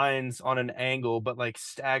lines on an angle but like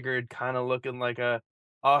staggered, kind of looking like a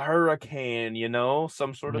hurricane,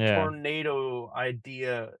 some sort of Yeah, tornado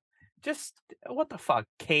idea. Just what the fuck?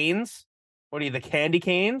 Canes? What are you, the candy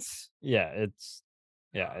canes? it's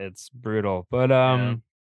brutal. But Yeah,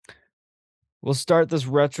 we'll start this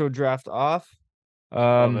retro draft off.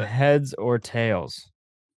 love it. Heads or tails?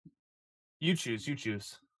 You choose, you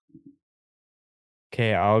choose.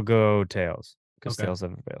 Okay, I'll go tails because Okay. tails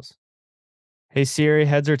never fails. Hey Siri,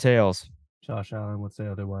 heads or tails? Josh Allen would say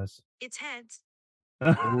otherwise. It's heads.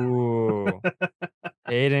 Ooh,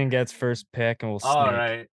 Aiden gets first pick, and we'll All sneak,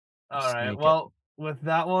 right. All right. sneak it. Well, with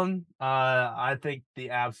that one, I think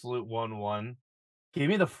the absolute 1-1. Give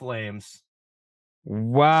me the Flames.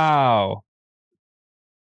 Wow,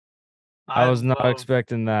 I was not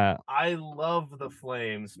expecting that. I love the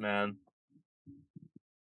Flames, man.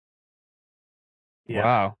 Yeah.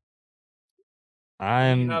 Wow. What do you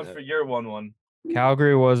I'm have for your 1-1?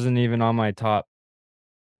 Calgary wasn't even on my top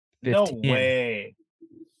No 15. way.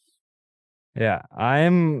 Yeah,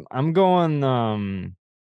 I'm going oh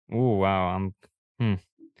wow,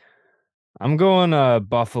 I'm going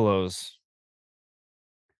Buffaloes.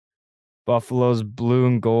 Buffaloes blue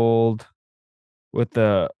and gold with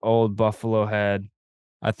the old buffalo head.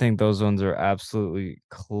 I think those ones are absolutely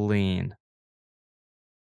clean.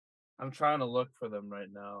 I'm trying to look for them right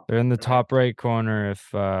now. They're in the And I top right corner if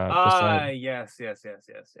beside yes.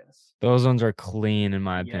 those ones are clean in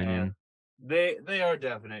my Yeah. opinion. They are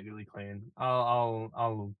definitely clean. I'll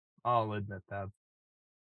admit that.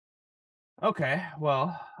 Okay,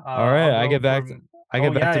 well, All right, I'll I go get back for to I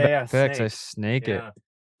get back to back picks. I snake. snake it. Yeah.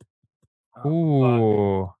 Oh, fuck.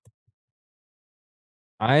 Ooh.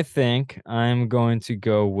 I think I'm going to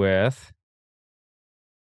go with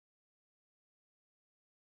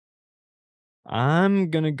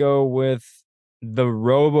the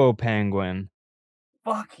Robo Penguin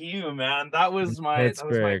Fuck you, man. That in was my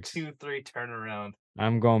Pittsburgh's. 2-3 turnaround.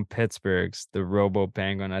 I'm going Pittsburgh's, the Robo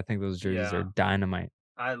Penguin. I think those jerseys are Yeah. dynamite.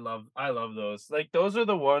 I love those. Like those are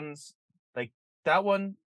the ones like that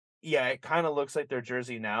one, yeah, it kind of looks like their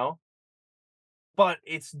jersey now, but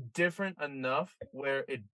it's different enough where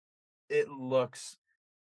it looks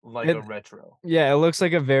like It a retro. Yeah, it looks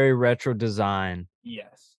like a very retro design.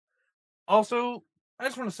 Yes. Also, I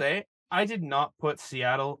just want to say I did not put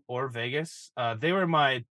Seattle or Vegas. They were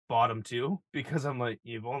my bottom two because I'm like,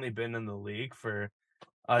 you've only been in the league for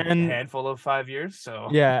a And handful of 5 years, so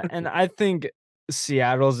yeah, and I think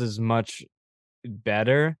Seattle's is much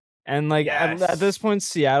better. And like at this yes.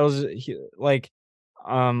 point, like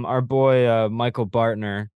our boy Michael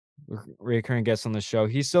Bartner, recurring guest on the show,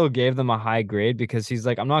 he still gave them a high grade because he's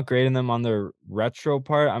like, I'm not grading them on their retro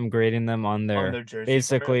part. I'm grading them on On their their jersey part.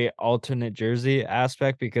 basically alternate jersey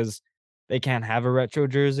aspect because they can't have a retro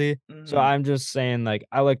jersey. So Mhm. I'm just saying, like,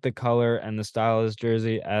 I like the color and the style of this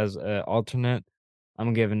jersey as a alternate.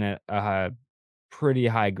 I'm giving it a pretty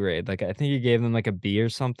high grade. Like I think he gave them like a B or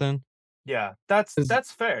something. Yeah, 'Cause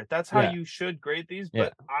that's fair. That's how yeah, you should grade these, yeah,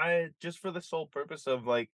 but I just for the sole purpose of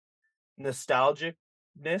like nostalgicness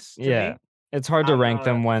to yeah. me, It's hard to I'm rank not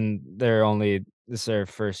them when they're only this is their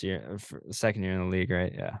first year, second year in the league,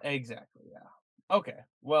 right? Yeah. exactly, yeah. Okay.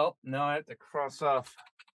 Well, now I have to cross off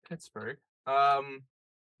Pittsburgh. Um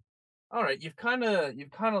all right, you've kind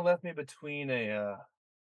of left me between a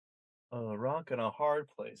rock and a hard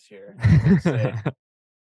place here, I would say.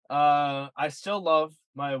 I still love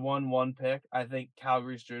my 1-1 pick. I think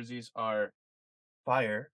Calgary's jerseys are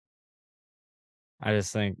fire, I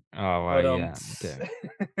just think, oh wow, but yeah,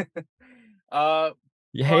 dude. uh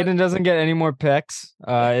but Hayden doesn't get any more picks.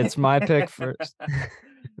 It's my pick first.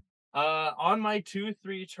 on my 2-3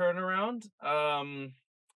 turnaround,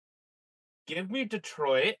 give me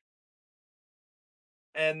Detroit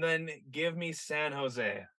and then give me San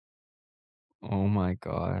Jose. Oh my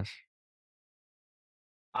gosh.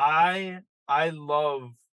 I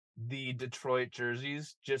love the Detroit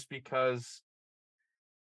jerseys just because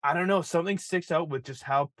I don't know, something sticks out with just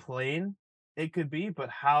how plain it could be, but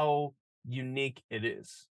how unique it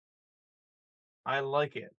is. I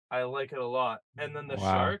like it. I like it a lot. And then the Wow.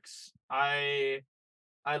 Sharks, I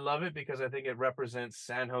love it because I think it represents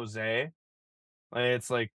San Jose. Like, it's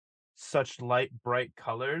like such light, bright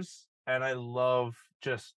colors, and I love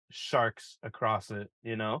just sharks across it,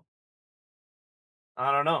 you know?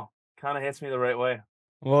 I don't know. Kind of hits me the right way.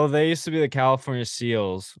 Well, they used to be the California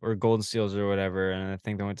Seals or Golden Seals or whatever, and I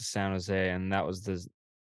think they went to San Jose, and that was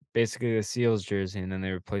basically the Seals jersey, and then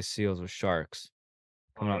they replaced Seals with Sharks,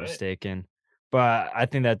 if I'm All not right. mistaken. But I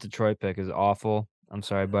think that Detroit pick is awful. I'm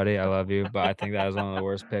sorry, buddy. I love you, but I think that is one of the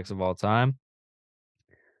worst picks of all time.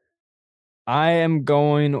 I am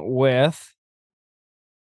going with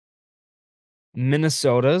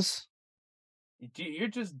Minnesota's. You're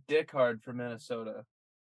just dick hard for Minnesota.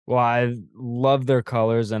 Well, I love their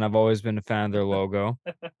colors, and I've always been a fan of their logo.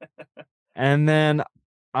 And then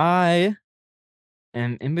I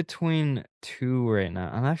am in between two right now.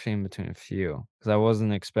 I'm actually in between a few because I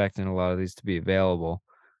wasn't expecting a lot of these to be available.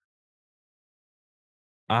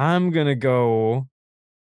 I'm gonna go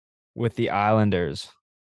with the Islanders,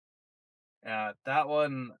 Yeah, that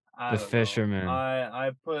one, I the don't know. Fishermen.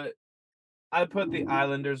 I put the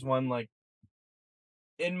Islanders one like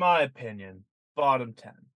in my opinion, bottom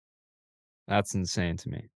 10. That's insane to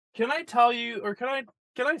me. Can I tell you or can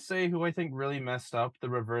I say who I think really messed up the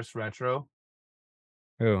reverse retro?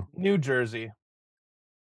 Who? New Jersey.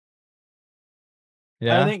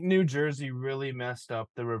 Yeah. I think New Jersey really messed up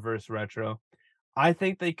the reverse retro. I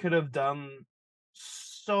think they could have done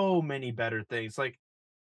so many better things. Like,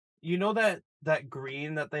 you know that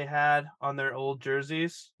green that they had on their old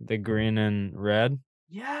jerseys? The green and red.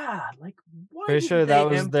 Yeah, like why Pretty sure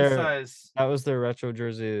didn't they emphasize? that was their retro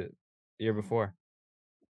jersey the year before.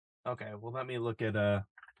 Okay, well let me look at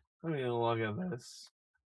this.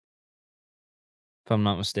 If I'm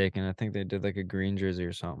not mistaken. I think they did like a green jersey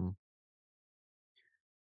or something.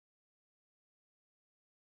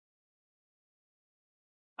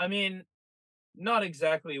 I mean, not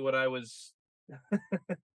exactly what I was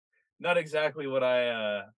not exactly what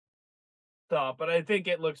I thought, but I think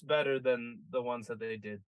it looks better than the ones that they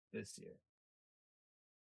did this year.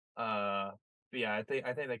 But yeah, I think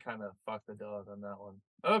they kind of fucked the dog on that one.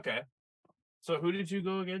 Okay. So who did you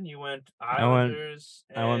go again? You went I went Islanders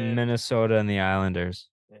I went and Minnesota and the Islanders.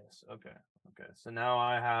 yes, okay. Okay. So now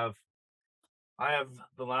I have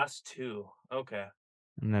the last two. Okay.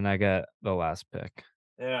 And then I got the last pick.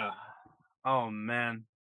 Yeah. Oh man.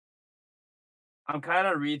 I'm kind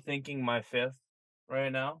of rethinking my fifth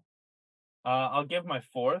right now. I'll give my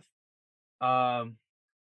fourth. Um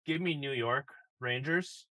give me New York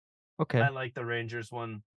Rangers. Okay. I like the Rangers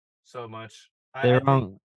one so much. They I were think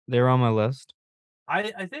on they were on my list.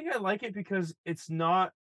 I think I like it because it's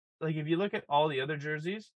not like if you look at all the other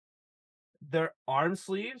jerseys, their arm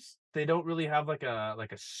sleeves, they don't really have like a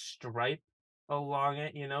stripe along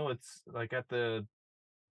it, you know? It's like at the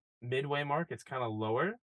midway mark, it's kind of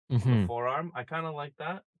lower on the Hmm. forearm. I kind of like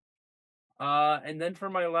that. And then for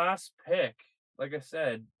my last pick, like I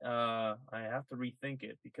said, I have to rethink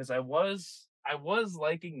it because I was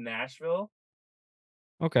liking Nashville.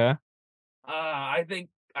 Okay. I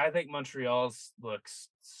think Montreal's looks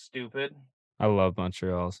stupid. I love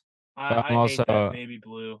Montreal's. But I'm I hate that also baby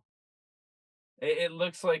blue. It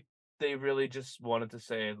looks like they really just wanted to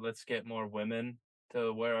say, let's get more women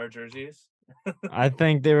to wear our jerseys. I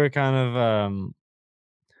think they were kind of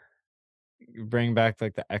bring back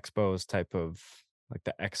like the Expos type of like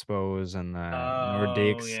the Expos and the Oh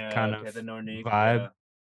Nordiques yeah, kind okay, of the Nordique, vibe.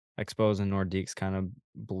 yeah. Expos and Nordiques kind of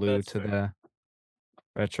blue That's to fair. the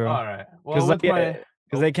retro. All right. Well, Because with my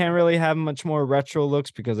they can't really have much more retro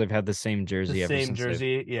looks because they've had the same the jersey ever same since they've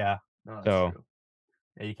jersey, yeah. No, that's so true.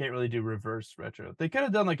 Yeah, you can't really do reverse retro. They could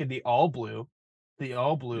have done like the all blue. The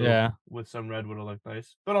all blue yeah. with some red would have looked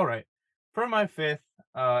nice. But all right. For my fifth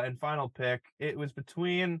and final pick, it was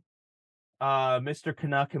between Mr.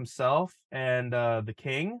 Canuck himself and the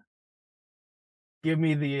King. Give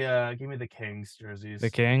me the Kings The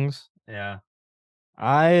jerseys. Kings. Yeah.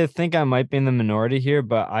 I think I might be in the minority here,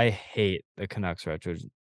 but I hate the Canucks retro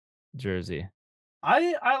jersey.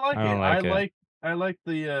 I I like it. don't like it. I like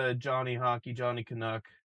the Johnny Hockey, Johnny Canuck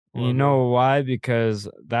And you logo. know why? Because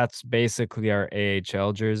that's basically our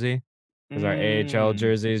AHL jersey. Because our AHL Mm,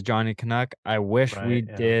 jersey is Johnny Canuck. I wish we right,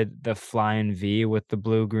 yeah. did the flying V with the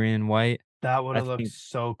blue, green, and white. That would I have looked think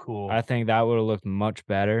so I cool. think that would have looked much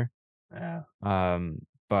better. Yeah.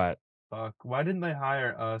 But Fuck. Why didn't they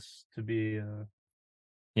hire us to be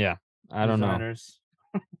yeah, I don't know. designers?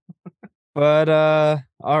 But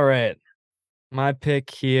all right. My pick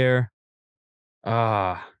here.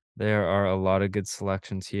 There are a lot of good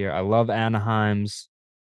selections here. I love Anaheim's.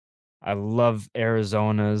 I love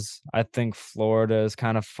Arizona's. I think Florida is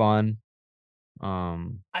kind of fun.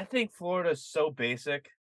 Um, I think Florida's so basic.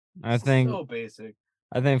 I think So basic.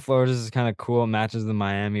 I think Florida's is kind of cool. It matches the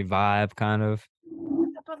Miami vibe, kind of.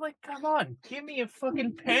 But like, come on, give me a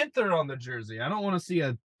fucking panther on the jersey. I don't want to see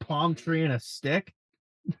a palm tree and a stick.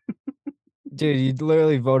 Dude, you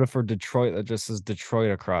literally voted for Detroit that just says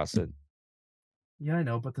Detroit across it. Yeah, I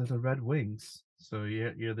know, but they're the Red Wings, so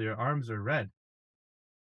your arms are red.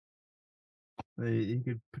 You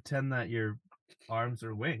could pretend that your arms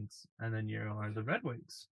are wings, and then you are the Red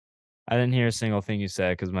Wings. I didn't hear a single thing you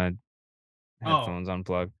said because my Oh, headphones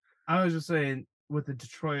unplugged. I was just saying with the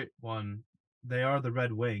Detroit one, they are the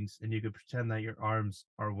Red Wings, and you could pretend that your arms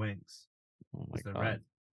are wings. Oh my 'Cause they're god.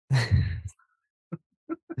 red.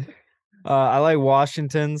 I like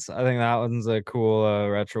Washington's. I think that one's a cool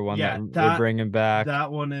retro one that Yeah, they're bringing back.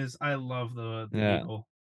 that one is. I love the Yeah. eagle,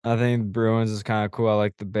 I think Bruins is kind of cool. I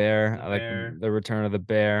like the bear. the I like bear. the return of the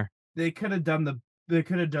bear. They could have done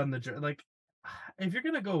like if you're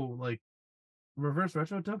gonna go like reverse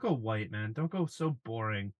retro, don't go white, man. Don't go so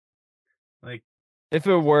boring. Like If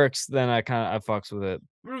it works, then I fucks with it.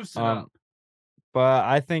 spruce it Um, up. but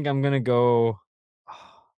I think I'm gonna go.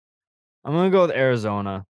 I'm gonna go with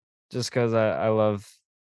Arizona, just because I love.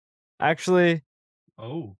 Actually,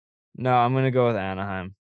 Oh. no, I'm gonna go with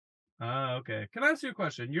Anaheim. Okay. Can I ask you a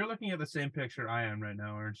question? You're looking at the same picture I am right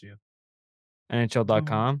now, aren't you?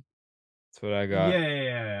 NHL.com. That's what I got.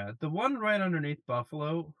 Yeah. The one right underneath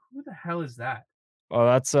Buffalo. Who the hell is that? Oh,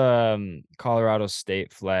 that's Colorado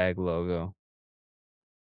State flag logo.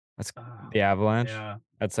 That's Oh, the Avalanche. yeah.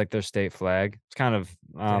 That's like their state flag. It's kind of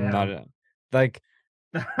not Damn. like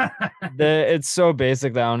it's so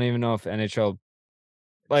basic that I don't even know if NHL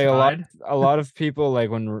like Tried. a lot of people like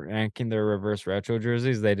when ranking their reverse retro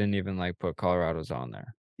jerseys, they didn't even like put Colorado's on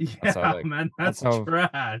there. That's how Yeah, like man. that's That's how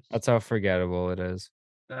trash. that's how forgettable it is.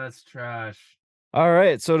 That's trash. All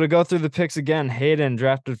right, so to go through the picks again, Hayden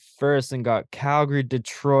drafted first and got Calgary,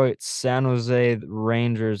 Detroit, San Jose, the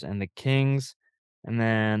Rangers, and the Kings. And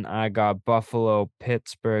then I got Buffalo,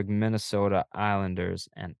 Pittsburgh, Minnesota, Islanders,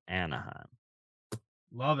 and Anaheim.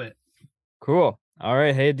 Love it. Cool. All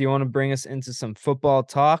right, hey, do you want to bring us into some football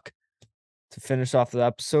talk to finish off the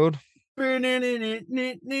episode?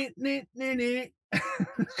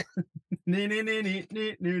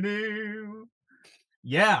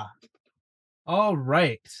 Yeah. All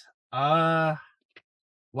right. Wow,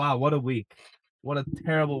 what a week. What a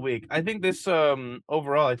terrible week. I think this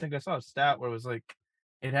overall, I think I saw a stat where it was like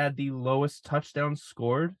it had the lowest touchdown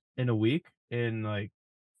scored in a week in like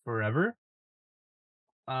forever.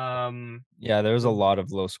 Yeah, there was a The lot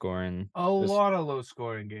of low scoring. a lot of low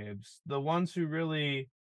scoring games. The ones who really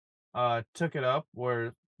took it up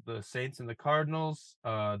were the Saints and the Cardinals,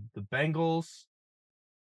 the Bengals,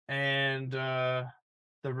 and the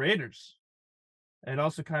Raiders. It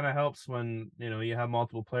also kind of helps when you have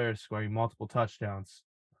multiple players scoring multiple touchdowns.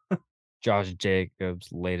 Josh Jacobs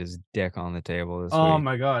laid his dick on the table this Oh week.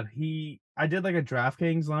 my god, I did like a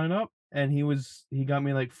DraftKings lineup and he got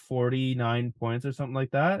me like 49 points or something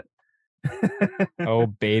like that. Oh,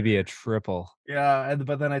 baby, a triple. Yeah,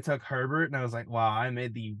 but then I took Herbert and I was like, wow, I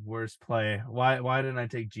made the worst play. Why didn't I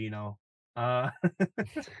take Geno? Uh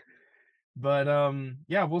but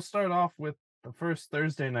yeah, we'll start off with the first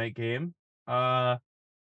Thursday night game. Uh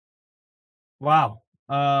wow.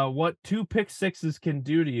 What two pick sixes can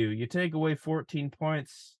do to you. You take away 14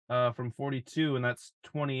 points from 42 and that's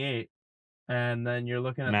 28. And then you're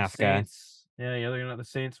looking at the Math guy. Saints. Yeah, you're looking at the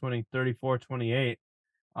Saints winning 34-28.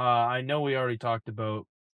 I know we already talked about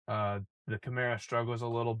the Kamara struggles a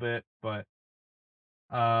little bit, but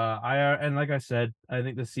and like I said, I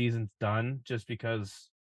think the season's done just because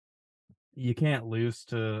you can't lose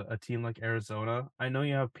to a team like Arizona. I know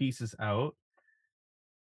you have pieces out,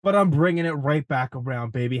 but I'm bringing it right back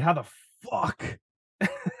around, baby. How the fuck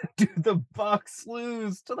do the Bucks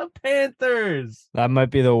lose to the Panthers? That might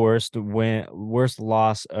be the worst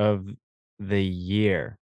loss of the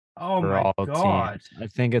year Oh for my all god. teams. I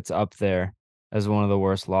think it's up there as one of the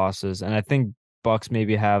worst losses, and I think Bucks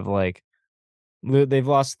maybe have like they've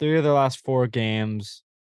lost 3 of their last 4 games.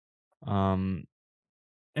 Um,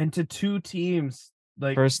 And to two teams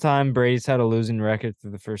like First time Brady's had a losing record through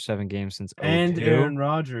the first 7 games since and 02. Aaron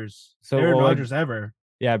Rodgers. So, Aaron well, like, Rodgers ever.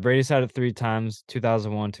 yeah, Brady's had it 3 times,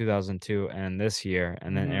 2001, 2002, and this year,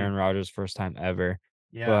 and then Mhm. Aaron Rodgers first time ever.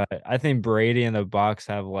 Yeah. But I think Brady and the Bucks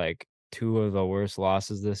have like 2 of the worst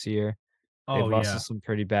losses this year. They've Oh lost to yeah. some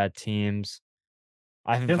pretty bad teams.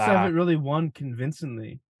 They I've also haven't really won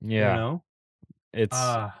convincingly, you yeah, know? it's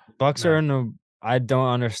Ah, Bucks are man. in a I don't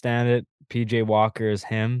understand it. PJ Walker is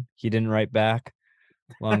him. He didn't write back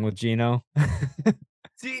along with Gino.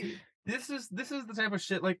 See, this is the type of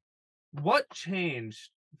shit like what changed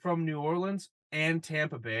from New Orleans and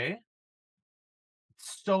Tampa Bay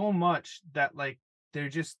so much that like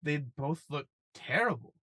they both look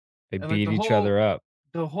terrible. They And like beat each other up.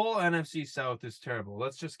 the whole NFC South is terrible.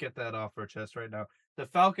 Let's just get that off our chest right now. The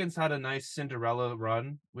Falcons had a nice Cinderella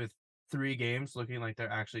run with 3 games looking like they're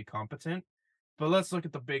actually competent. But let's look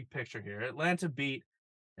at the big picture here. Atlanta beat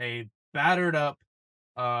a battered up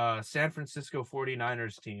San Francisco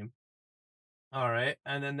 49ers team. All right.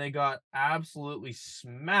 And then they got absolutely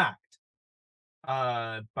smacked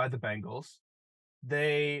by the Bengals.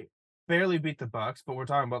 They barely beat the Bucks, but we're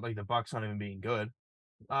talking about like the Bucks not even being good.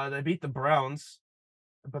 They beat the Browns,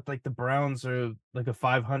 but like the Browns are like a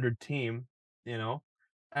 500 team, you know,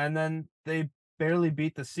 and then they barely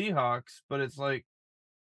beat the Seahawks, but it's like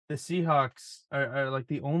the Seahawks are like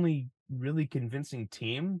the only really convincing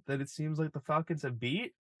team that it seems like the Falcons have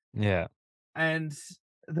beat. Yeah. And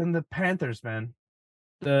then the Panthers, man,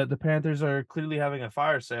 the Panthers are clearly having a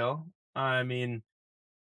fire sale. I mean,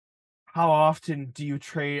 how often do you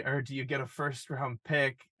trade or do you get a first round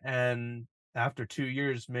pick and after 2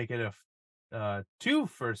 years make it a 2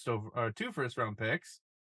 first round picks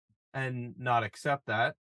and not accept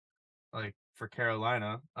that? Like for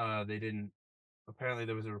Carolina, they didn't. Apparently,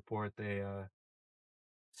 there was a report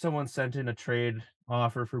someone sent in a trade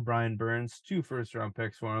offer for Brian Burns, 2 first round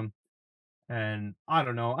picks for him, And I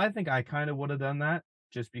don't know. I think I kind of would have done that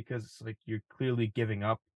just because it's like you're clearly giving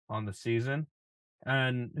up on the season.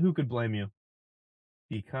 And who could blame you?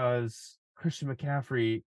 Because Christian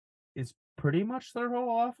McCaffrey is pretty much their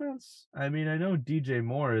whole offense. I mean, I know DJ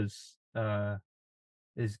Moore is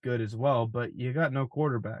good as well, but you got no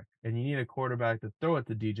quarterback, and you need a quarterback to throw it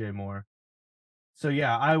to DJ Moore. So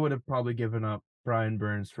yeah, I would have probably given up Brian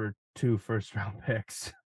Burns for 2 first-round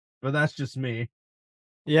picks, but that's just me.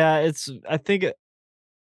 Yeah, I think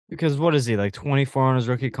because what is he, like 24 on his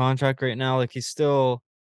rookie contract right now? Like he's Yep,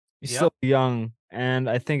 still young, and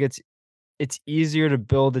I think it's easier to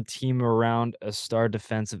build a team around a star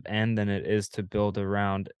defensive end than it is to build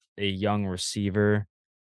around a young receiver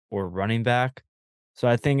or running back. So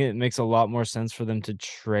I think it makes a lot more sense for them to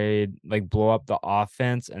trade, like blow up the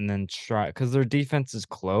offense and then try because their defense is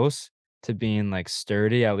close to being like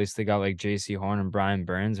sturdy. At least they got like JC Horn and Brian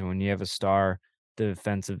Burns. And when you have a star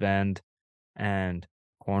defensive end and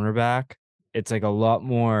cornerback, it's like a lot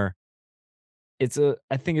more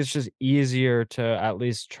I think it's just easier to at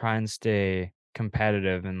least try and stay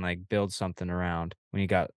competitive and, like, build something around when you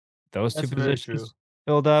got those 2 that's very true. positions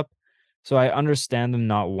filled up. So I understand them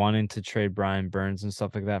not wanting to trade Brian Burns and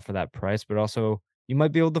stuff like that for that price, but also you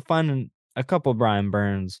might be able to find a couple Brian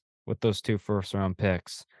Burns with those 2 first-round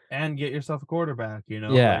picks. And get yourself a quarterback,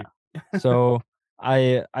 Yeah. like So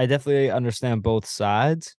I definitely understand both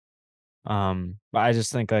sides. But I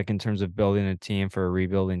just think, like, in terms of building a team for a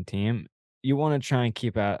rebuilding team, you wanna try and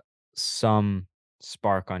keep at some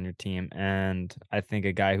spark on your team, and I think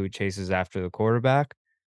a guy who chases after the quarterback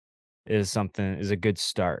is a good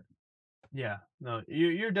start. yeah, no,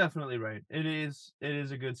 you're definitely right. It is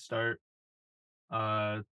a good start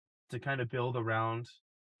uh to kind of build around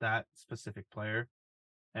that specific player.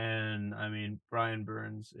 And I mean, Brian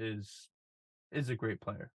Burns is a great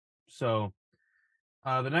player. So,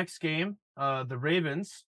 the next game, the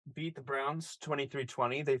Ravens beat the Browns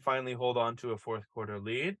 23-20. They finally hold on to a fourth quarter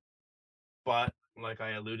lead, but like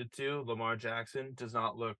I alluded to, Lamar Jackson does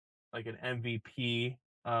not look like an MVP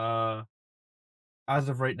as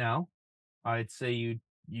of right now. I'd say you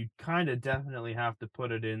kind of definitely have to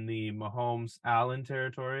put it in the Mahomes Allen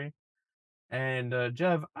territory. And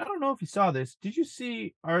Jev, I don't know if you saw this. Did you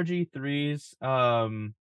see RG3's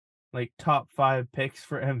like top 5 picks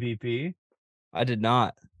for MVP? I did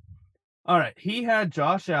not. All right, he had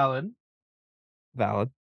Josh Allen, Valid.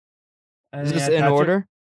 and Is then he this had in Patrick. order?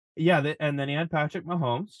 Yeah, and then he had Patrick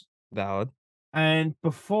Mahomes. Valid. And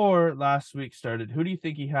before last week started, who do you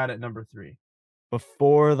think he had at number 3?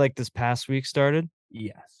 Before, like, this past week started,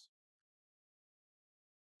 Yes.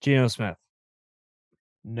 Geno Smith.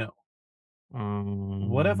 No.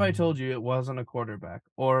 What if I Um, told you it wasn't a quarterback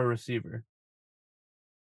or a receiver?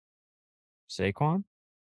 Saquon?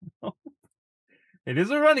 It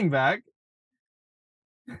is a running back.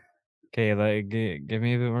 Okay, like, give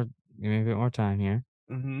me a bit more time here.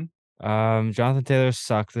 Mm-hmm. Jonathan Taylor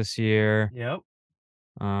sucked this year. Yep.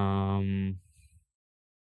 Um,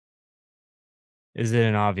 is it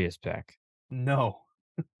an obvious pick? No.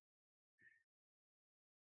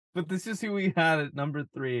 But this is who we had at number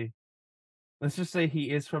 3. Let's just say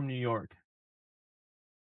he is from New York.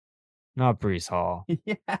 Not Brees Hall.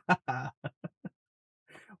 Yeah.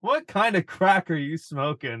 What kind of crack are you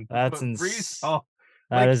smoking to That's put Brees ins Hall?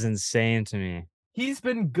 that Like, is insane to me. he's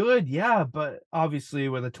been good, yeah, but obviously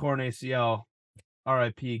with a torn ACL,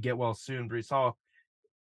 RIP, get well soon, Brees Hall.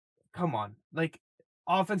 Come on. Like,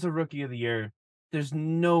 offensive rookie of the year. There's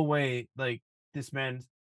no way like this man's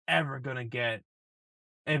ever gonna get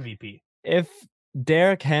MVP. If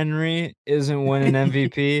Derrick Henry isn't winning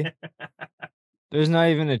MVP, there's not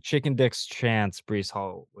even a chicken dick's chance Brees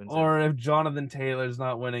Hall wins Or MVP. if Jonathan Taylor's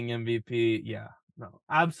not winning MVP, yeah. No,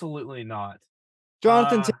 absolutely not.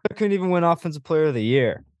 Jonathan Taylor couldn't even win Offensive Player of the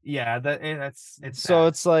Year. Yeah, that's it's So sad.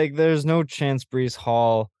 it's like there's no chance Brees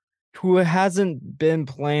Hall, who hasn't been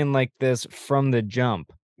playing like this from the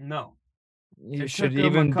jump, No. he It should took him a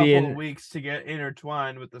even be couple of in weeks to get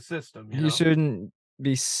intertwined with the system, he shouldn't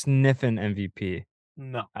be sniffing MVP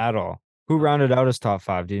No, at all. Who no. rounded out his top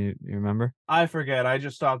 5? Do you remember? I forget. I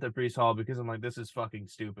just stopped at Brees Hall because I'm like, this is fucking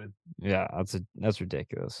stupid. Yeah, that's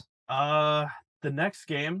ridiculous. Uh the next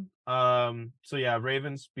game, so yeah,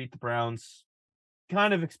 Ravens beat the Browns.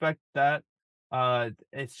 Kind of expect that.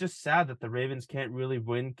 It's just sad that the Ravens can't really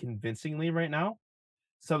win convincingly right now.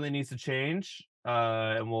 Something needs to change.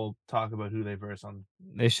 And we'll talk about who they verse on.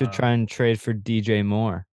 They should Uh, try and trade for DJ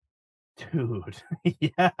Moore. dude,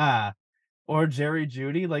 yeah, or Jerry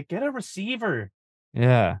Judy. Like, get a receiver.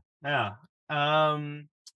 Yeah. Yeah.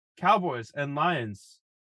 Cowboys and Lions.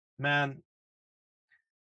 Man,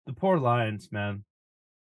 the poor Lions, man.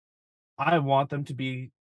 I want them to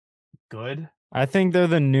be good. I think they're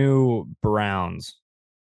the new Browns.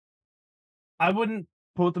 I wouldn't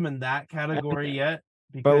put them in that category yet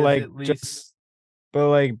But because like at least just but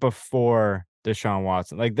like before Deshaun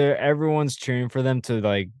Watson. Like everyone's cheering for them to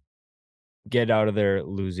like get out of their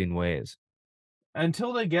losing ways.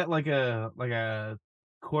 until they get like a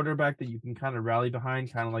quarterback that you can kind of rally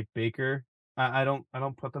behind, kind of like Baker. I don't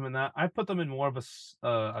put them in that. I put them in more of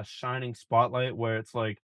a shining spotlight where it's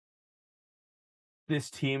like this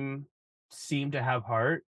team seemed to have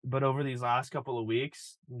heart, but over these last couple of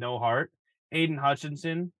weeks, no heart. Aiden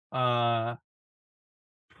Hutchinson,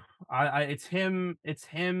 it's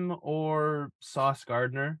him or Sauce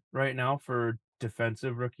Gardner right now for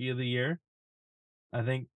defensive rookie of the year. I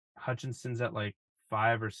think Hutchinson's at like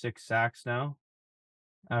 5 or 6 sacks now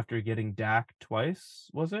after getting Dak twice,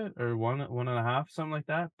 was it? Or one and a half, something like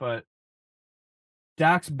that. But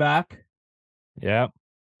Dak's back. Yeah.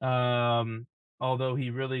 Um, although he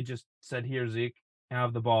really just said, "Here, Zeke,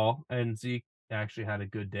 have the ball," and Zeke actually had a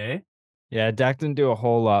good day. Yeah, Dak didn't do a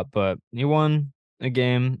whole lot, but he won a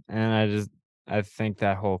game, and I think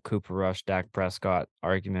that whole Cooper Rush Dak Prescott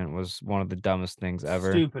argument was one of the dumbest things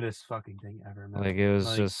ever. Stupidest fucking thing ever, man. Like it was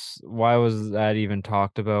Like, just why was that even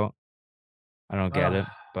talked about? I don't get it,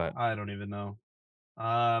 but I don't even know.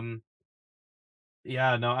 Um,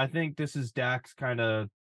 yeah, no, I think this is Dak's kind of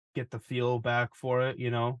get the feel back for it,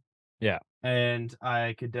 yeah. and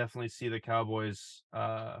I could definitely see the Cowboys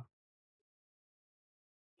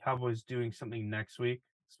doing something next week,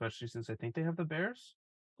 especially since I think they have the Bears.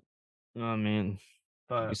 I mean, you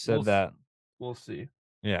But said that. we'll see.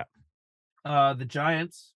 Yeah. The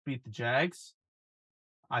Giants beat the Jags.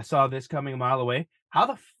 I saw this coming a mile away. How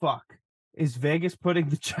the fuck is Vegas putting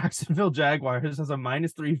the Jacksonville Jaguars as a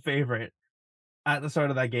 -3 favorite at the start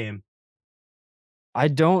of that game? I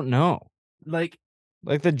don't know. Like,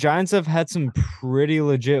 Like the Giants have had some pretty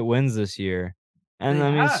legit wins this year. And they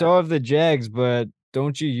I mean, had so have the Jags, but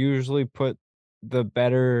don't you usually put the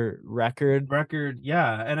better record? record,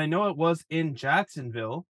 yeah, and I know it was in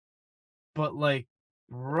Jacksonville, but like,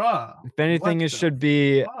 bruh, If anything, what it the should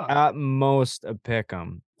be fuck? at most a pick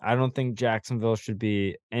 'em. I don't think Jacksonville should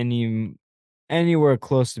be anywhere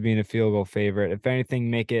close to being a field goal favorite. If anything,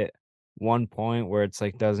 make it 1 point where it's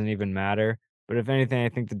like doesn't even matter. But if anything, I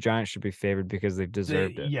think the Giants should be favored because they've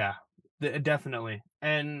deserved it. Yeah, definitely,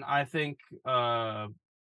 and I think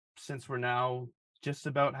since we're now just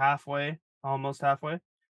about halfway, almost halfway,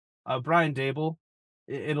 Brian Dable,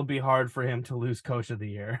 it'll be hard for him to lose Coach of the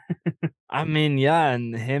Year. I mean, yeah,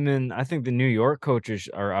 and him and I think the New York coaches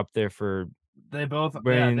are up there for They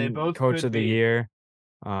winning both coach could of the be. year.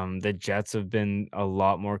 The Jets have been a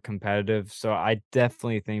lot more competitive, so I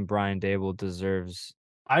definitely think Brian Dable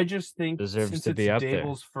I just think deserves since to it's be up there.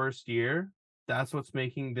 Dable's first year, that's what's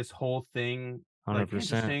making this whole thing like 100%.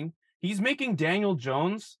 interesting. He's making Daniel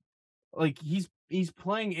Jones like he's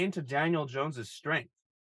playing into Daniel Jones's strength,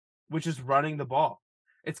 which is running the ball.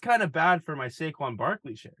 It's kind of bad for my Saquon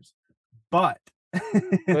Barkley shares, but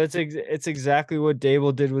But it's exactly what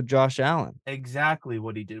Dable did with Josh Allen. exactly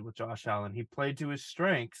what he did with Josh Allen. He played to his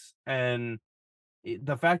strengths, and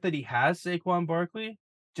the fact that he has Saquon Barkley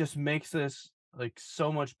just makes this like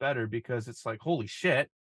so much better because it's like, holy shit,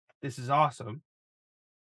 this is awesome.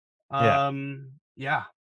 Yeah. Yeah.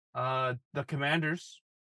 The Commanders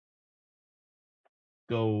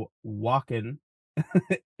go walking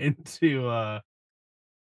into uh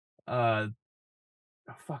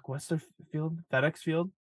fuck, what's their field? FedEx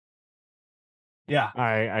Field? Yeah.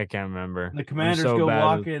 I can't remember. The I'm Commanders so go bad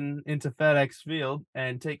with walking into FedEx Field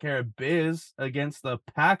and take care of biz against the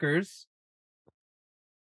Packers.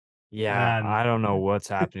 yeah, And I don't know what's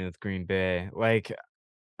happening with Green Bay. Like,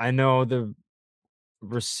 I know the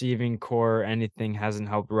receiving core, anything hasn't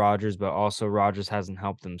helped Rodgers, but also Rodgers hasn't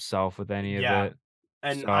helped himself with any of yeah, it.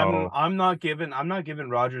 and So I'm not giving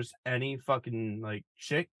Rodgers any fucking like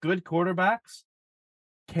shit. Good quarterbacks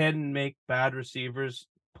can make bad receivers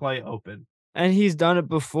play open. and he's done it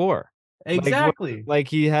before. Exactly. Like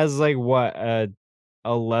he has like what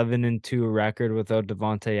 11-2 record without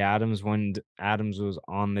Devontae Adams when Adams was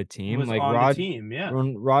on the team. Was Like on the team, yeah.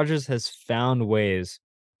 Rodgers has found ways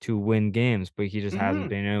to win games, but he just hasn't Mhm.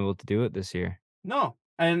 been able to do it this year. No,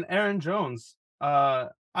 and Aaron Jones, I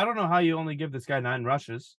don't know how you only give this guy 9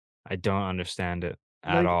 rushes. I don't understand it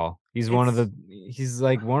at Like, all. it's He's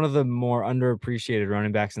like one of the more underappreciated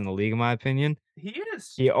running backs in the league, in my opinion. he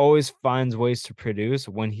is. He always finds ways to produce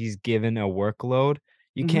when he's given a workload.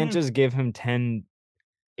 You can't Mhm. just give him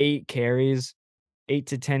 8 carries, 8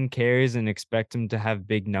 to 10 carries and expect him to have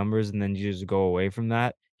big numbers and then you just go away from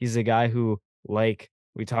that. He's a guy who, like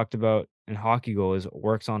we talked about in hockey goalies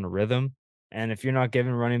works on a rhythm. And if you're not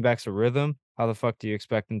giving running backs a rhythm, how the fuck do you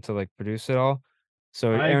expect them to like produce it all?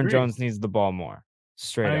 So I Aaron agree. Jones needs the ball more,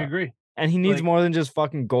 straight I up. agree. And he needs Like, more than just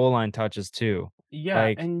fucking goal line touches too. yeah,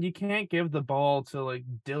 Like, and you can't give the ball to like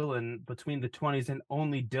Dylan between the 20s and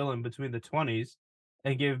only Dylan between the 20s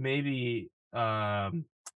and give maybe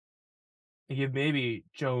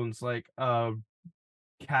Jones like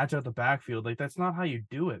catch out the backfield. Like that's not how you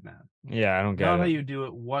do it, man. yeah, I don't get Not how it. you do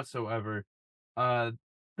it whatsoever. Uh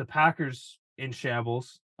the Packers in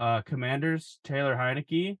shambles. Commanders, Taylor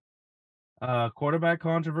Heineke, quarterback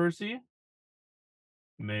controversy,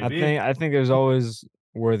 maybe. I think there's always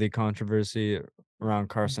worthy controversy around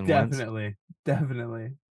Carson Wentz. Definitely. Definitely.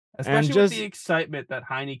 And Especially with the just excitement that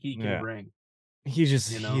Heineke can yeah, bring,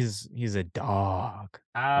 just you know? he's a dog.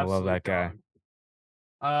 I love Absolute that guy.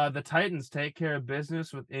 dog. The Titans take care of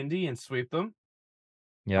business with Indy and sweep them.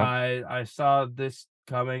 Yep. I saw this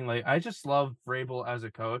coming. Like I just love Vrabel as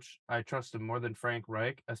a coach. I trust him more than Frank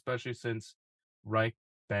Reich, especially since Reich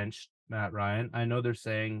benched Matt Ryan. I know they're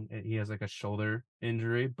saying he has like a shoulder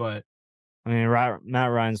injury, but I mean,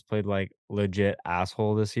 Matt Ryan's played like legit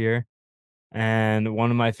asshole this year. And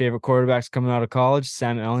one of my favorite quarterbacks coming out of college,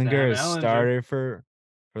 Sam Ellinger, Sam is Ellinger. started for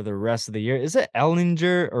the rest of the year. Is it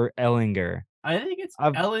Ellinger or Ellinger? I think it's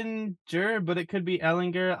I've Ellinger, but it could be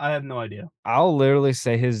Ellinger. I have no idea. I'll literally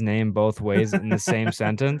say his name both ways in the same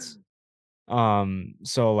sentence.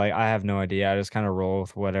 So like I have no idea. I just kind of roll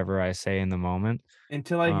with whatever I say in the moment.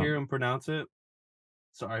 Until I hear Um, him pronounce it.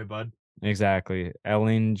 Sorry, bud. exactly.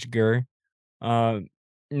 Ellinger. Uh,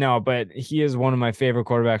 no, but he is one of my favorite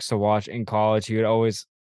quarterbacks to watch in college. He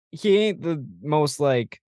ain't the most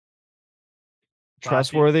like Flashy.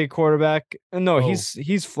 trustworthy quarterback. No, Oh,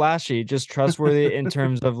 he's flashy, just trustworthy in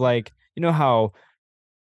terms of like, you know how,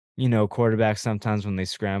 quarterbacks sometimes when they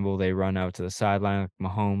scramble, they run out to the sideline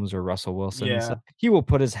like Mahomes or Russell Wilson and stuff. yeah. He will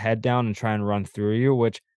put his head down and try and run through you,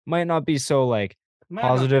 which might not be so like Might not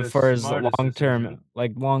be positive the for his smartest decision.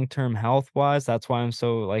 long term health wise. That's why I'm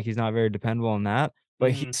so like he's not very dependable in that.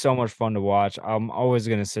 But he's Mhm. so much fun to watch. I'm always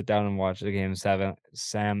gonna sit down and watch the game seven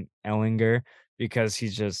Sam Ellinger because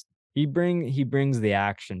he brings the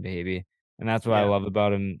action, baby. And that's what I Yeah. love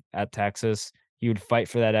about him at Texas. He would fight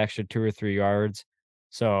for that extra 2 or 3 yards.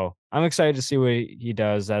 So I'm excited to see what he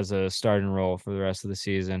does as a starting role for the rest of the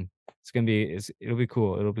season. It'll be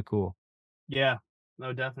cool. It'll be cool. Yeah.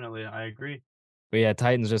 No, definitely. I agree. But yeah,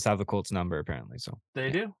 Titans just have the Colts number apparently. So They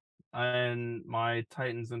yeah. do. And my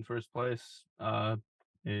Titans in first place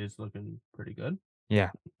is looking pretty good.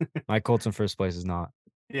 Yeah. My Colts in first place is not.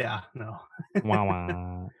 Yeah, no. Wah,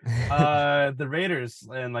 wah. The Raiders,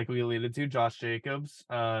 and like we alluded to, Josh Jacobs,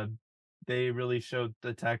 they really showed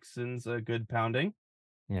the Texans a good pounding.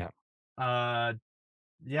 Yeah. Uh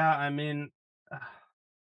yeah, I mean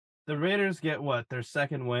the Raiders get what, their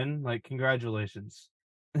second win? Like congratulations.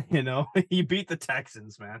 You know, you beat the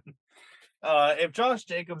Texans, man. If Josh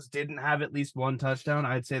Jacobs didn't have at least one touchdown,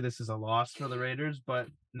 I'd say this is a loss for the Raiders, but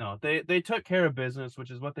no, they took care of business, which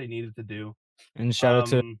is what they needed to do. And shout out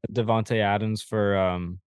to Um, Devontae Adams for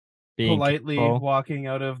being politely careful, walking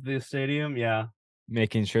out of the stadium, yeah.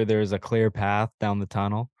 making sure there's a clear path down the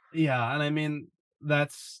tunnel. Yeah, and I mean,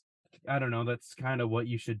 that's I don't know, that's kind of what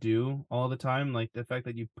you should do all the time. Like the fact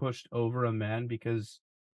that you pushed over a man because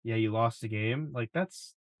yeah, you lost the game. Like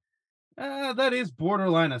that is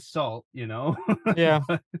borderline assault, you know. Yeah.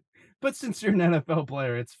 but but since you're an NFL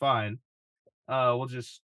player, it's fine. We'll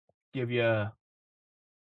just give you a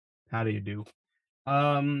how do you do?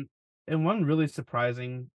 Um, and one really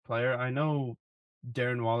surprising player, I know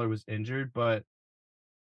Darren Waller was injured, but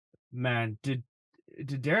man, did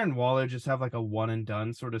Darren Waller just have like a one and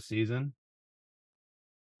done sort of season?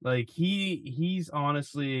 Like he's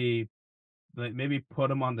honestly like maybe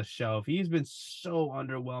put him on the shelf. He's been so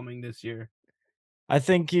underwhelming this year. I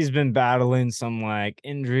think he's been battling some like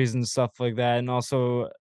injuries and stuff like that. And also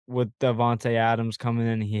with Devontae Adams coming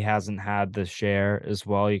in, he hasn't had the share as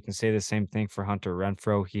well. You can say the same thing for Hunter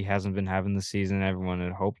Renfro. He hasn't been having the season everyone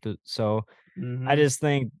had hoped it. So I Mm-hmm. just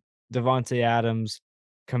think Devontae Adams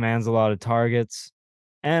commands a lot of targets.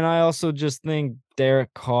 And I also just think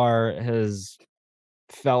Derek Carr has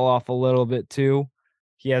fell off a little bit too.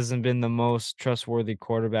 He hasn't been the most trustworthy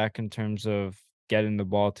quarterback in terms of getting the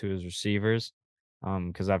ball to his receivers.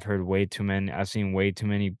 Because I've seen way too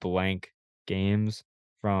many blank games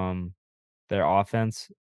from their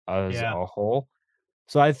offense as Yeah. a whole.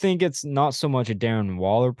 So I think it's not so much a Darren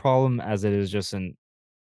Waller problem as it is just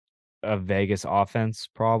a Vegas offense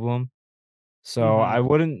problem. So Mm-hmm. I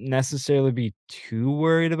wouldn't necessarily be too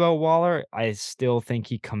worried about Waller. I still think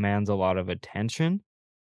he commands a lot of attention.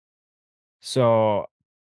 So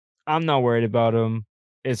I'm not worried about him.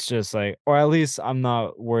 It's just like, or at least I'm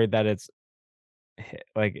not worried that it's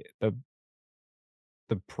like the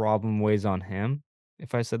problem weighs on him.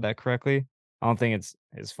 If I said that correctly, I don't think it's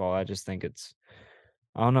his fault. I just think it's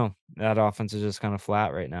I don't know. That offense is just kind of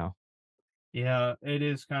flat right now. Yeah, it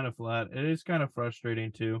is kind of flat. It is kind of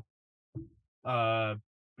frustrating too. Uh,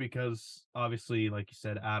 because obviously, like you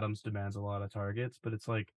said, Adams demands a lot of targets, but it's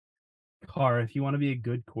like, Carr, if you want to be a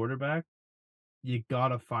good quarterback, you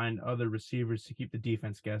gotta find other receivers to keep the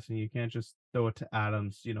defense guessing. You can't just throw it to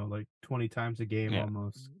Adams, like 20 times a game Yeah,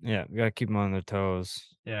 almost. yeah, we gotta keep them on their toes.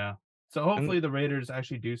 Yeah. So And hopefully the Raiders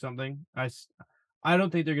actually do something. I don't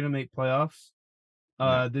think they're gonna make playoffs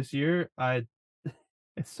no, this year.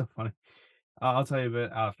 It's so funny. I'll tell you a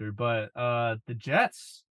bit after, but the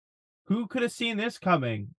Jets, who could have seen this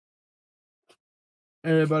coming?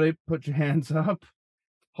 Everybody put your hands up.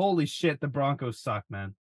 Holy shit, the Broncos suck,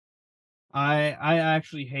 man. I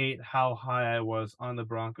actually hate how high I was on the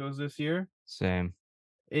Broncos this year. same.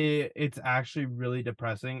 It's actually really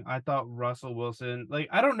depressing. I thought Russell Wilson, like,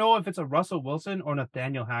 I don't know if it's a Russell Wilson or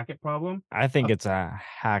Nathaniel Hackett problem. I think Uh, it's a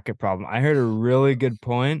Hackett problem. I heard a really good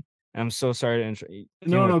point, and I'm so sorry to you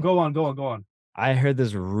know no, what? no, go on, go on, go on. I heard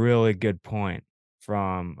this really good point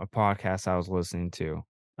from a podcast I was listening to.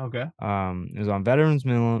 Okay. It was on Veterans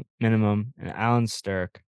Minimum, and Alan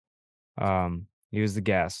Stirk. He was the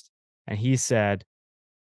guest, and he said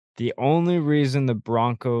the only reason the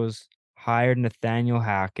Broncos hired Nathaniel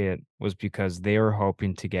Hackett was because they were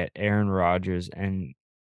hoping to get Aaron Rodgers, and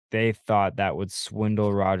they thought that would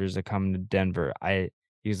swindle Rodgers to come to Denver.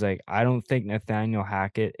 He's like, I don't think Nathaniel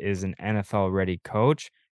Hackett is an NFL ready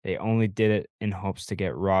coach. They only did it in hopes to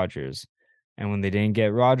get Rodgers. And when they didn't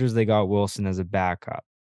get Rodgers, they got Wilson as a backup.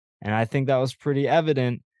 And I think that was pretty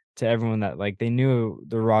evident to everyone that like they knew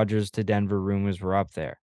the Rodgers to Denver rumors were up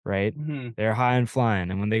there, right? Hmm. They're high and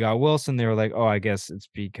flying. And when they got Wilson, they were like, oh, I guess it's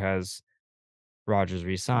because Rodgers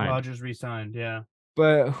resigned. Rogers resigned. Yeah.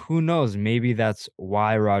 But who knows? Maybe that's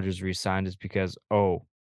why Rodgers resigned is because, oh,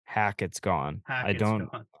 Hackett's gone. Hackett's gone.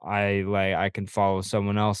 I can follow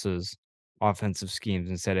someone else's offensive schemes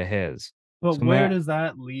instead of his. But So where man, does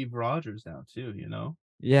that leave Rogers now, too?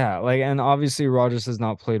 yeah, like and obviously Rodgers has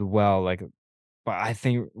not played well, like, but I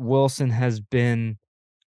think Wilson has been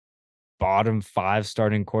bottom 5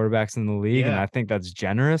 starting quarterbacks in the league, and Yeah. I think that's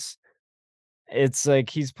generous. It's like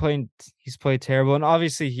he's played terrible, and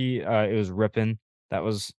obviously it was Rippon that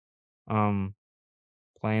was, um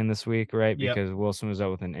playing this week, right? Yep. Because Wilson was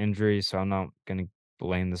out with an injury, so I'm not gonna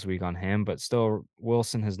blame this week on him, but still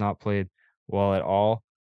Wilson has not played well at all.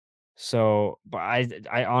 So, but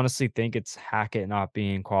I honestly think it's Hackett not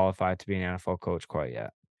being qualified to be an NFL coach quite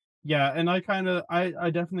yet. Yeah, and I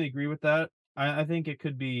definitely agree with that. I think it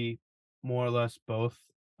could be more or less both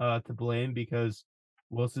to blame because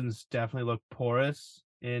Wilson's definitely looked porous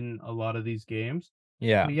in a lot of these games.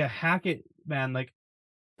 Yeah. But yeah, Hackett, man, like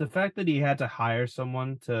the fact that he had to hire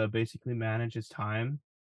someone to basically manage his time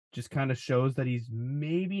just kind of shows that he's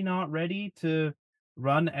maybe not ready to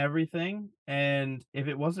run everything. And if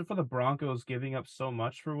it wasn't for the Broncos giving up so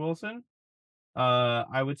much for Wilson,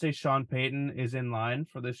 I would say Sean Payton is in line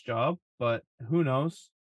for this job, but who knows?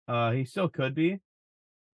 He still could be.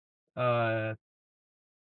 Uh,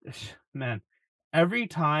 man, every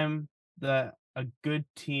time that a good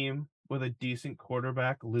team with a decent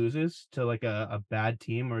quarterback loses to like a bad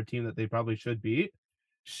team or a team that they probably should beat,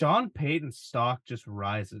 Sean Payton's stock just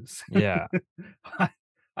rises. Yeah. I,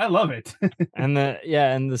 I love it. And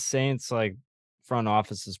the Saints like front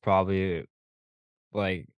office is probably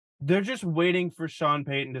like They're just waiting for Sean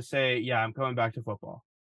Payton to say, "Yeah, I'm coming back to football."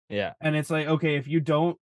 yeah. And it's like, okay, if you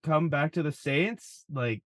don't come back to the Saints,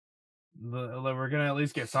 like we're gonna at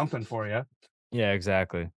least get something for you. Yeah,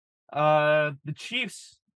 exactly. The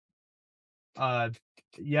Chiefs. Uh,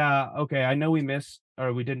 yeah, okay. I know we missed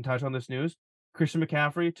or we didn't touch on this news. Christian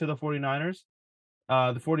McCaffrey to the 49ers.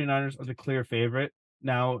 The 49ers are the clear favorite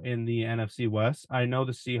now in the NFC West. I know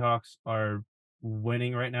the Seahawks are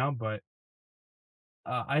winning right now, but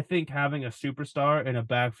I think having a superstar in a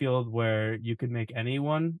backfield where you could make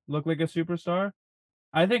anyone look like a superstar,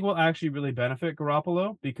 I think will actually really benefit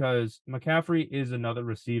Garoppolo because McCaffrey is another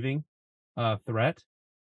receiving threat,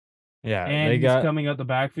 Yeah, and he's coming out the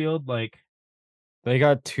backfield like they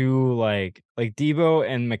got 2 like Debo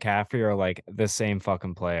and McCaffrey are like the same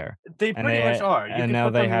fucking player. they And pretty much are. You and could now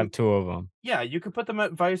put they them, have 2 of them. yeah, you could put them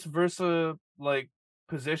at vice versa like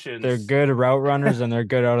They're positions. good route runners and they're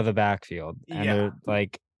good out of the backfield. And Yeah,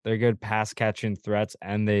 they're good pass catching threats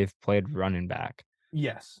and they've played running back.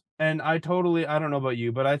 yes. And I don't know about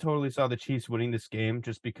you, but I totally saw the Chiefs winning this game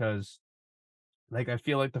just because like I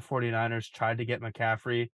feel like the 49ers tried to get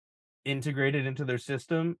McCaffrey integrated into their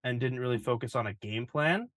system and didn't really focus on a game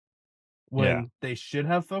plan Yeah. when they should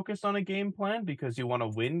have focused on a game plan because you want to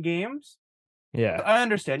win games. Yeah. I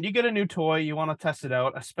understand. You get a new toy, you want to test it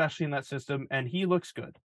out, especially in that system, and he looks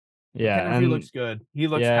good. Yeah. McCaffrey And looks good. He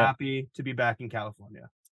looks yeah. happy to be back in California.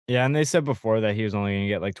 Yeah. And they said before that he was only going to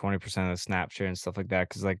get like 20% of the snap share and stuff like that.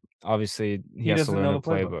 Cause like obviously he He has to doesn't learn know the the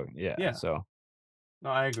playbook. playbook. Yeah. Yeah, So, no,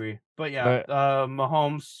 I agree. But yeah, but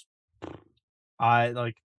Mahomes, I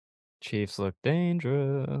like. Chiefs look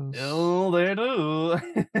dangerous. Oh, they do.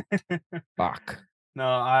 Fuck. No,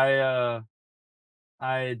 I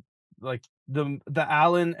like the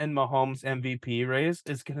Allen and Mahomes MVP race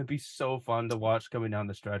is gonna be so fun to watch coming down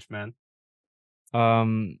the stretch, man.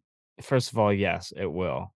 Um, First of all, yes, it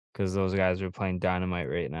will, because those guys are playing dynamite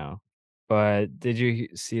right now. But did you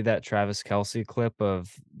see that Travis Kelsey clip of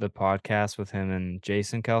the podcast with him and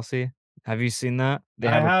Jason Kelsey? Have you seen that? They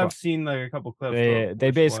I have a have seen like a couple clips, but they which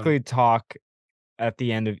one? basically talk at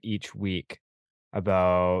the end of each week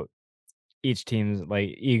about each team's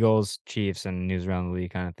like Eagles, Chiefs, and news around the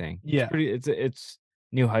league kind of thing. It's Yeah. pretty. It's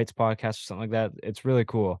New Heights podcast or something like that. It's really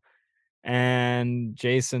cool. And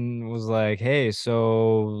Jason was like, "Hey,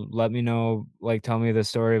 so let me know, like, tell me the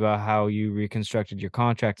story about how you reconstructed your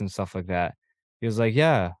contract and stuff like that." He was like,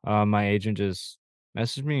 "Yeah, my agent just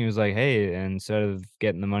messaged me. He was like, hey, instead of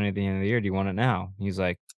getting the money at the end of the year, do you want it now?" He's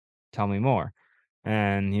like, "Tell me more."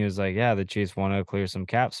 And he was like, "Yeah, the Chiefs want to clear some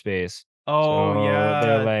cap space." Oh So they're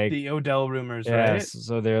yeah, like, the Odell rumors, right? yes.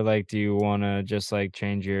 So they're like, "Do you want to just like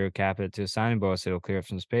change your cap it to a signing bonus? It'll clear up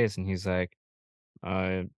some space." And he's like,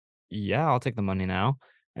 uh, yeah, I'll take the money now.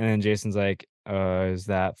 And then Jason's like, is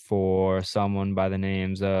that for someone by the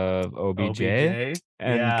names of OBJ? OBJ.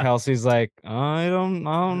 And Yeah. Kelsey's like, I don't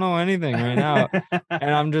know anything right now. And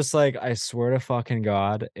I'm just like, I swear to fucking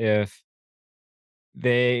God, if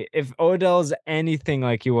Odell's anything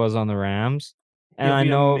like he was on the Rams, and He'll I be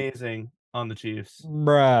know, amazing on the Chiefs.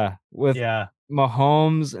 bruh, with Yeah.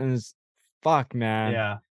 Mahomes and fuck, man.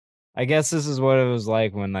 Yeah. I guess this is what it was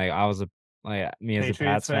like when like I was a like me as a Patriots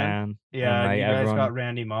Pats fan. fan and Yeah, and like you guys got everyone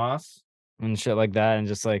Randy Moss. and shit like that, and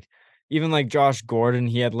just like even like Josh Gordon,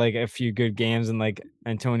 he had like a few good games, and like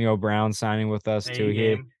Antonio Brown signing with us too. A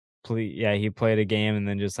game. He played a game and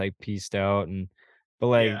then just like pieced out, and but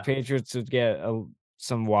like Yeah. Patriots would get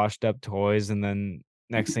some washed up toys, and then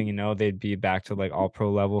next thing you know, they'd be back to like all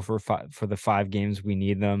pro level for the 5 games we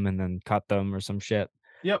need them, and then cut them or some shit.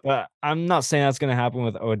 Yep. But I'm not saying that's gonna happen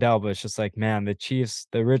with Odell, but it's just like, man, the Chiefs,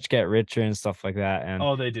 the rich get richer and stuff like that, and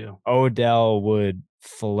Oh, they do. Odell would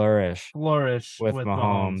flourish Flourish with with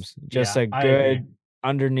Mahomes. Mahomes. Just Yeah, a I agree. good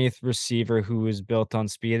underneath receiver who is built on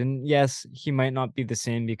speed. And yes, he might not be the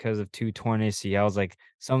same because of 2 torn ACLs. Like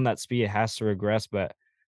some of that speed has to regress, but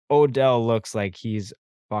Odell looks like he's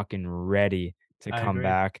fucking ready to I come agree.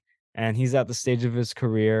 back. And he's at the stage of his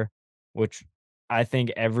career, which I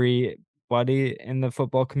think everybody in the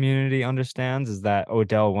football community understands, is that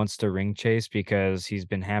Odell wants to ring chase because he's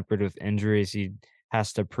been hampered with injuries. He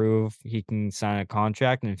has to prove he can sign a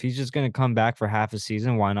contract. And if he's just going to come back for half a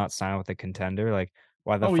season, why not sign with a contender? Like,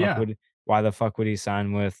 Oh, yeah. why the fuck would he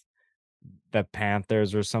sign with the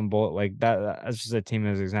Panthers or some bull like that? That's just a team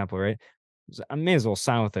as an example, right? So I may as well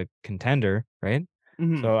sign with a contender, right?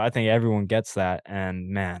 Mhm. So I think everyone gets that, and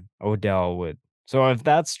man, Odell would. So if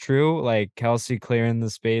that's true, like Kelsey clearing the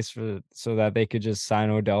space for so that they could just sign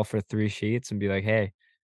Odell for 3 sheets and be like, "Hey,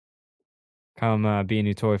 come be a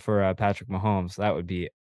new toy for Patrick Mahomes," that would be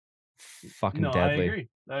fucking No, I deadly. agree.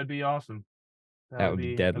 That would be awesome. That That would would be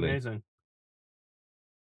be deadly. amazing.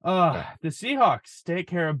 But The Seahawks take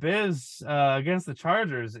care of biz against the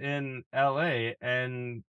Chargers in LA,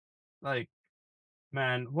 and like,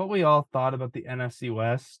 man, what we all thought about the NFC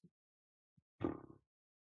West,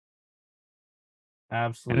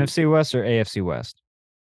 absolute NFC West or AFC West?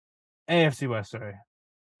 AFC West, sorry.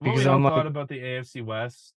 What Because we all I'm thought like, about the AFC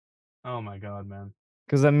West. Oh my god, man.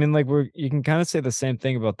 because I mean, like you can kind of say the same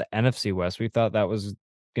thing about the NFC West. We thought that was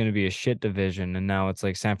going to be a shit division, and now it's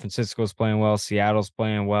like San Francisco's playing well, Seattle's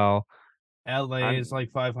playing well. LA is I'm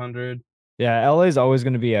like 500. Yeah, LA is always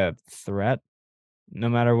going to be a threat no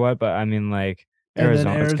matter what. But I mean, like And then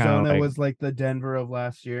Arizona's kind of Arizona like, was like the Denver of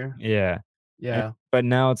last year. yeah. Yeah. But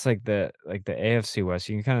now it's like the AFC West.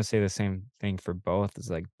 You can kind of say the same thing for both. It's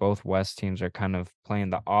like both West teams are kind of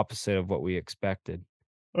playing the opposite of what we expected.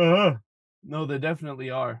 Uh-huh. No, they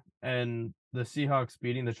definitely are. And the Seahawks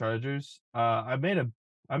beating the Chargers. I made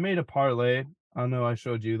a parlay. I know I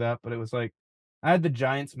showed you that, but it was like I had the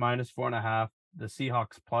Giants -4.5, the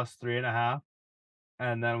Seahawks +3.5,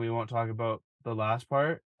 and then we won't talk about the last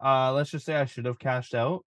part. Let's just say I should have cashed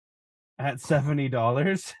out at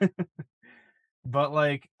 $70. But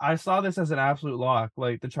like I saw this as an absolute lock.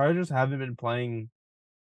 Like the Chargers haven't been playing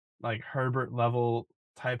like Herbert level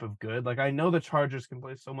type of good. Like I know the Chargers can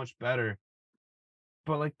play so much better,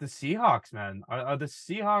 but like the Seahawks, man, are the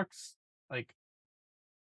Seahawks like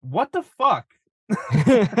what the fuck?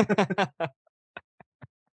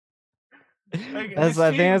 Like That's this I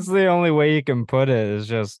think that's team, the only way you can put it is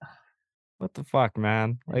just what the fuck,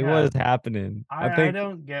 man? Like what yeah, is happening? I I think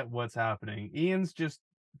don't get what's happening. Ian's just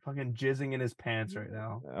fucking jizzing in his pants right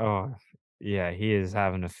now. oh yeah, he is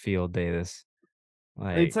having a field day this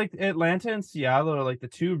It's like like Atlanta and Seattle are like the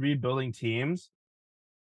two rebuilding teams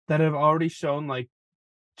that have already shown like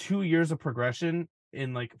 2 years of progression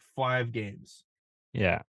in like 5 games.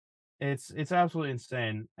 yeah, It's absolutely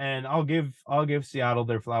insane, and I'll give Seattle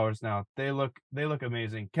their flowers now. They look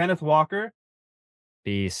amazing. Kenneth Walker,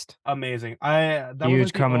 beast. amazing. That was Huge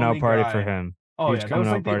like the coming out only party for guy. him. Oh Huge yeah, that coming was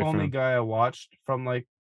out like the party for only him. guy I watched from like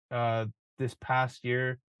this past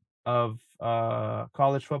year of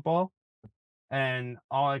college football, and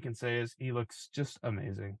all I can say is he looks just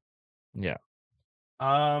amazing. Yeah.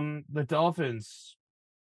 The Dolphins,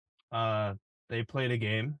 uh they played a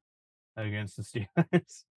game against the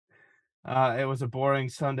Steelers. It was a boring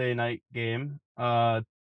Sunday night game. I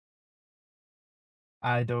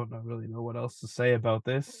don't really know what else to say about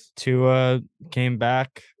this. Tua came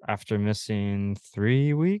back after missing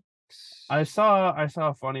 3 weeks. I saw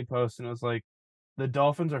a funny post and it was like the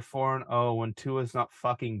Dolphins are 4-0 when Tua's not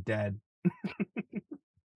fucking dead.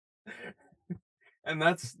 And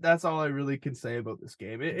that's all I really can say about this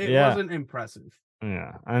game. It Yeah, wasn't impressive.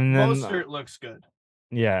 yeah, and then Mostert looks good.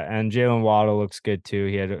 yeah, and Jalen Waddle looks good too.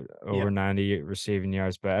 He had Yeah, over 90 receiving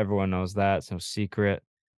yards, but everyone knows that. It's no secret.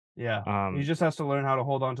 yeah. He Um, just has to learn how to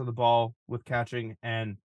hold on to the ball with catching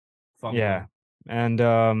and yeah, fumbling.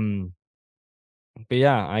 and but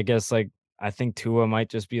yeah, I guess like I think Tua might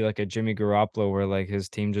just be like a Jimmy Garoppolo where like his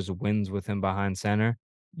team just wins with him behind center.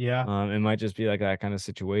 Yeah, It might just be like that kind of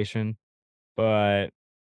situation, but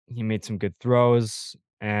he made some good throws,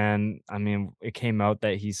 and I mean, it came out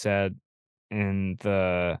that he said in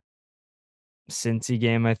the Cincy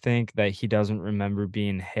game, I think, that he doesn't remember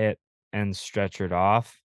being hit and stretchered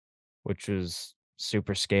off, which was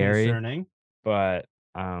super scary. concerning. But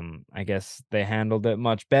I guess they handled it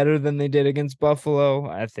much better than they did against Buffalo.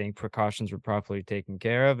 I think precautions were properly taken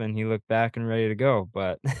care of, and he looked back and ready to go.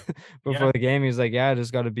 But before Yeah, the game, he was like, "Yeah, I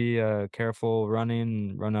just got to be careful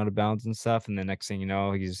running, run out of bounds and stuff." And the next thing you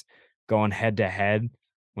know, he's going head to head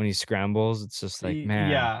when he scrambles. It's just like,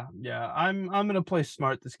 man, yeah, yeah. I'm gonna play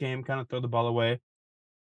smart this game, kind of throw the ball away,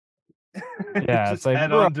 yeah, it's just like, head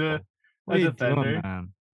bro, on to what a are you doing, defender.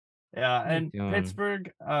 man? Yeah, What are you and doing?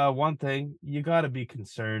 Pittsburgh, one thing you got to be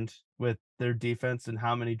concerned with their defense and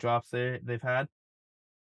how many drops they've had.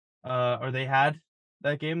 Or they had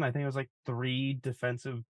that game. I think it was like 3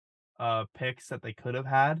 defensive picks that they could have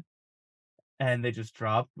had, and they just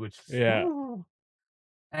dropped, which is Yeah,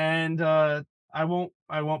 and I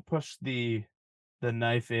won't push the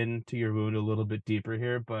knife into your wound a little bit deeper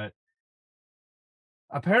here, but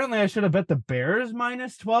apparently I should have bet the Bears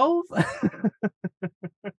minus 12.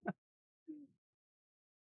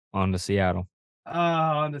 on to Seattle. Oh,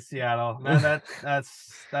 on to Seattle. Man,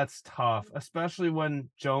 that's tough, especially when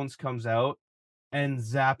Jones comes out and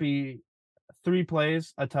Zappy 3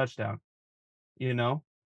 plays, a touchdown, you know?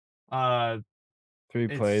 Uh, 3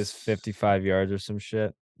 plays, it's 55 yards or some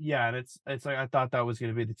shit. yeah, and it's like I thought that was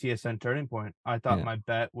gonna be the TSN turning point. I thought Yeah. my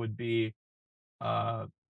bet would be, uh,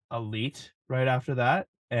 elite right after that,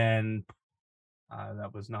 and,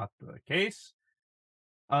 that was not the case.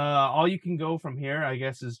 All you can go from here, I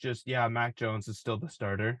guess, is just, yeah, Mac Jones is still the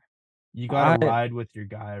starter. You gotta I ride with your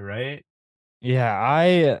guy, right?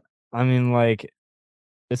 yeah, I mean, like,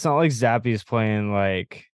 it's not like Zappy's playing,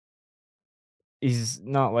 like he's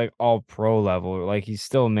not, like, all pro level, like, he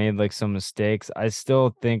still made, like, some mistakes. I still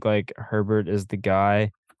think, like, Herbert is the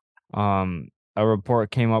guy. A report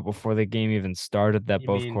came out before the game even started that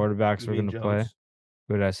both quarterbacks You were mean gonna play. Jones?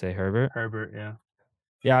 Who did I say, Herbert? Herbert, yeah.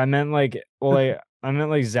 Yeah, I meant, like well, like, I meant,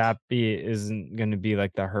 like, Zappy isn't gonna be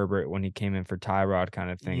like the Herbert when he came in for Tyrod kind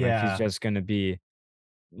of thing, like, he's Yeah, just gonna be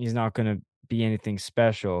he's not gonna be anything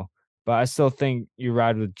special, but I still think you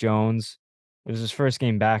ride with Jones. It was his first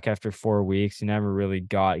game back after 4 weeks. He never really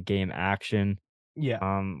got game action. yeah,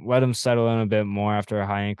 Let him settle in a bit more after a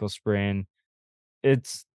high ankle sprain.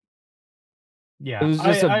 It's it yeah, was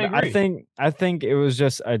just a I I agree. think I think it was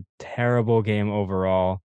just a terrible game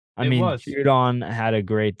overall. I It mean, was Judon had a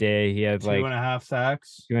great day. He had, two like, and a half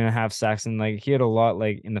sacks. 2.5 sacks and, like, he had a lot,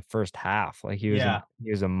 like, in the first half. Like, Yeah,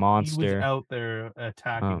 he was a he was monster. out there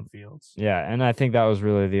attacking Um, fields. yeah, and I think that was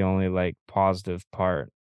really the only, like, positive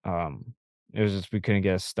part. Um, it was just we couldn't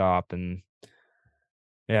get a stop, and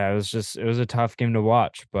yeah, it was a tough game to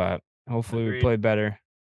watch, but hopefully we Agreed. play better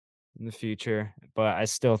in the future. But I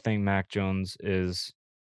still think Mac Jones is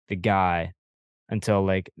the guy until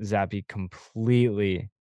like Zappy completely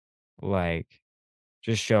like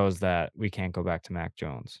just shows that we can't go back to Mac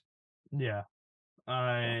Jones. Yeah, So,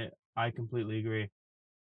 I completely agree.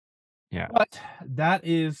 yeah. But that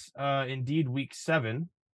is indeed week 7.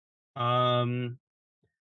 Um,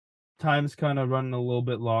 time's kind of running a little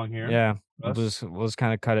bit long here. Yeah. For us. We'll just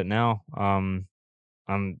kind of cut it now.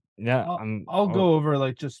 Yeah, I'll oh, go over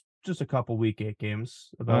like just a couple week 8 games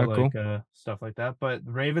all about right, cool. like stuff like that. But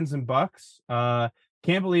the Ravens and Bucks,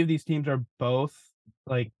 can't believe these teams are both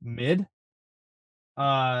like mid.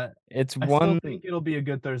 Uh It's I still one think it'll be a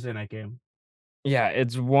good Thursday night game. yeah,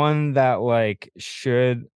 it's one that like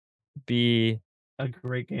should be A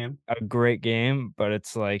great game. a great game, but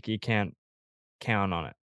it's like you can't count on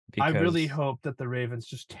it I really because hope that the Ravens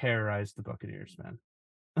just terrorize the Buccaneers, man.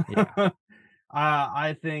 yeah,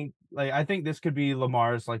 I think this could be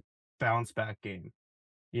Lamar's like bounce back game,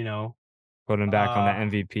 you know? put him back on the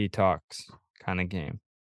Uh MVP talks kind of game.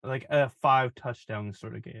 like a 5 touchdown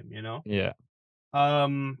sort of game, you know? Yeah.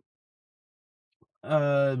 Um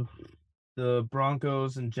uh the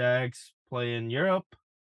Broncos and Jags play in Europe.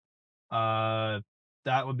 Uh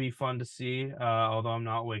that would be fun to see. Although I'm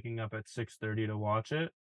not waking up at 6:30 to watch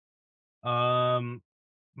it. Um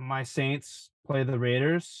my Saints play the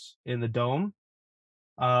Raiders in the dome.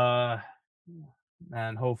 Uh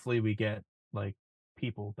and hopefully we get like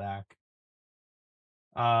people back.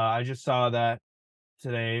 I just saw that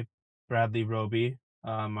today Bradley Roby,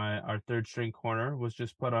 my our third string corner was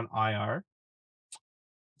just put on IR.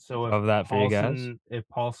 So Love that for you guys. If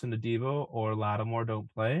Paulson Adebo or Lattimore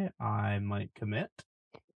don't play, I might commit.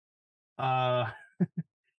 Uh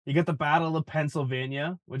you get the Battle of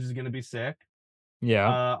Pennsylvania, which is gonna be sick.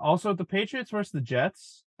 Yeah. Also the Patriots versus the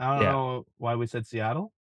Jets. I don't Yeah. know why we said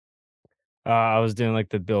Seattle. I was doing like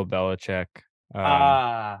the Bill Belichick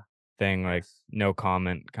Ah, thing, like yes. no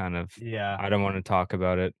comment kind of. Yeah, I don't want to talk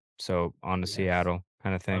about it, so on to yes. Seattle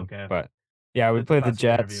kind of thing. Okay. But yeah, we It's a play the classic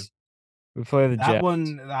interview. Jets. We play the Jets.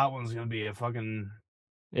 That one's gonna be a fucking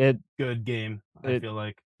It good game, I it feel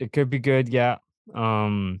like. it could be good, yeah.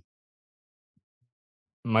 Um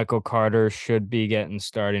Michael Carter should be getting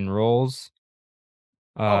starting roles.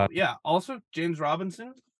 Uh Oh, yeah, also James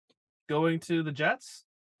Robinson going to the Jets.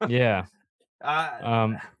 yeah.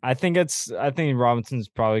 Uh, I think Robinson's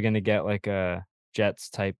probably gonna get like a Jets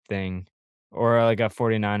type thing or like a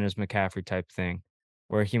 49ers McCaffrey type thing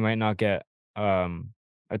where he might not get a all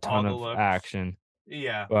ton the of looks. action,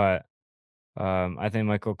 Yeah. but I think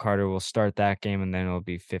Michael Carter will start that game and then it'll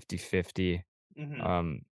be 50-50 Mhm.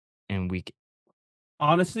 um in week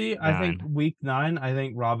Honestly, I think 9. week 9, I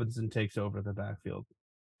think Robinson takes over the backfield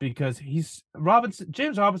because James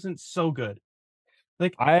Robinson's so good.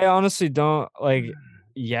 Like, I honestly don't like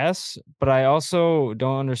yes, but I also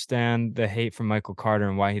don't understand the hate for Michael Carter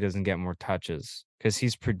and why he doesn't get more touches because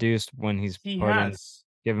he's produced when he's he put in has.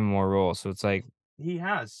 given more roles. So it's like, He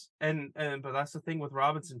has. And but that's the thing with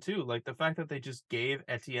Robinson too. Like the fact that they just gave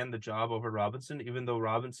Etienne the job over Robinson, even though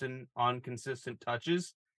Robinson on consistent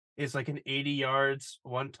touches is like an 80 yards,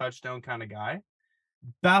 1 touchdown kind of guy,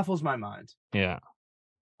 baffles my mind. yeah,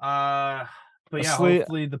 Uh but a yeah, sleep,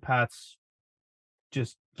 hopefully the Pats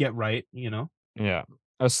just get right, you know. yeah,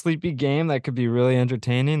 a sleepy game that could be really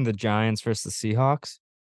entertaining. The Giants versus the Seahawks.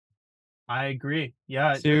 I agree.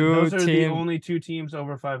 Yeah, Two those are the team. only 2 teams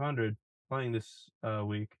over 500 playing this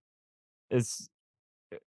week. It's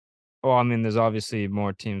well, I mean, there's obviously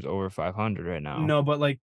more teams over 500 right now. No, but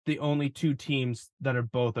like the only 2 teams that are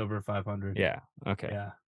both over 500. Yeah, okay.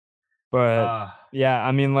 Yeah. But, Uh yeah,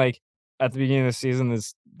 I mean, like, at the beginning of the season,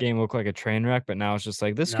 this game looked like a train wreck, but now it's just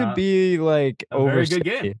like, this could Not be, like, a very good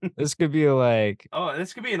game. oversteady. This could be, like Oh,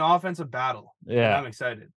 this could be an offensive battle, and yeah, I'm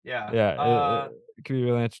excited. Yeah. yeah, it could be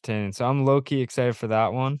really entertaining. So I'm low key excited for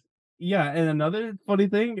that one. Yeah, and another funny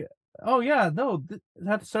thing. Oh yeah, no,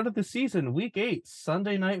 at the start of the season, week 8,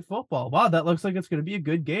 Sunday night football. Wow, that looks like it's going to be a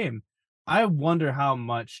good game. I wonder how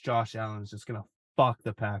much Josh Allen's just going to fuck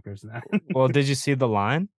the Packers now. Well, did you see the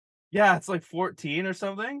line? Yeah, it's like 14 or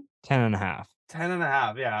something. 10.5.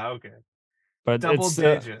 10.5. Yeah, okay. But Double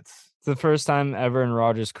digits. it's the first time ever in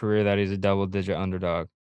Rodgers' career that he's a double-digit underdog.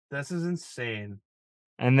 This is insane.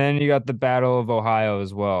 And then you got the Battle of Ohio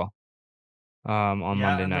as well, on Yeah,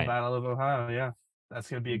 Monday and the night. Battle of Ohio. Yeah, that's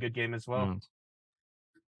going to be a good game as well. Mm.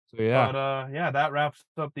 So, yeah. But yeah, that wraps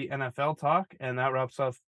up the NFL talk, and that wraps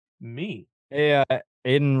up me. Hey,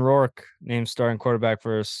 Aiden Rourke named starting quarterback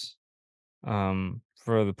for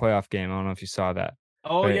the playoff game. I don't know if you saw that.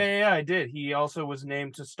 Oh But yeah, I did. He also was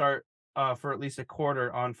named to start for at least a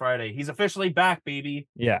quarter on Friday. He's officially back, baby.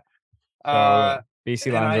 yeah, so Uh BC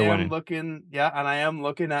and Lions I are am winning. looking and I am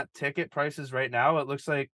looking at ticket prices right now. It looks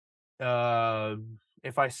like uh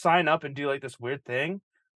if I sign up and do like this weird thing,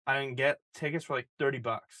 I can get tickets for like $30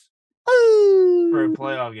 for a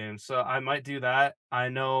playoff game. So I might do that. I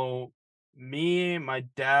know me, my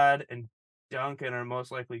dad, and Duncan are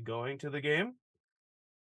most likely going to the game.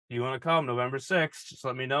 You want to come November 6th, just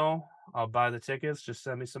let me know. I'll buy the tickets. Just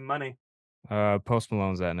send me some money. Post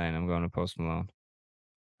Malone's that night. I'm going to Post Malone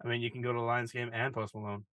I mean, you can go to the Lions game and Post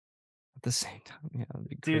Malone. at the same time. Yeah, that'd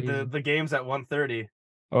be Dude, crazy. the game's at 1:30.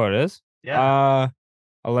 Oh, it is? Yeah.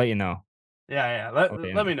 I'll let you know. Yeah. I'll let you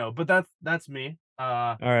Let know. me know. But that's me.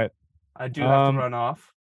 Alright. I do have to run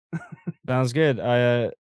off. Sounds good.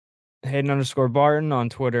 Hayden_Barton on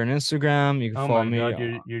Twitter and Instagram. You can Oh follow my me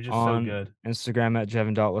god, you're just so on good. Instagram at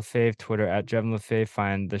Jevon.Lefave, Twitter at JevonLefave.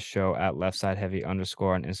 Find the show at LeftsideHeavy_ on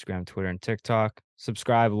Instagram, Twitter, and TikTok.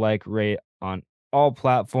 Subscribe, like, rate on all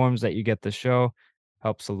platforms that you get the show.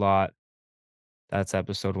 Helps a lot. That's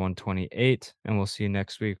episode 128, and we'll see you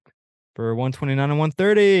next week for 129 and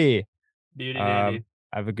 130. Beauty Um, dandy.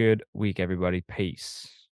 have a good week, everybody.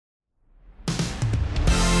 Peace.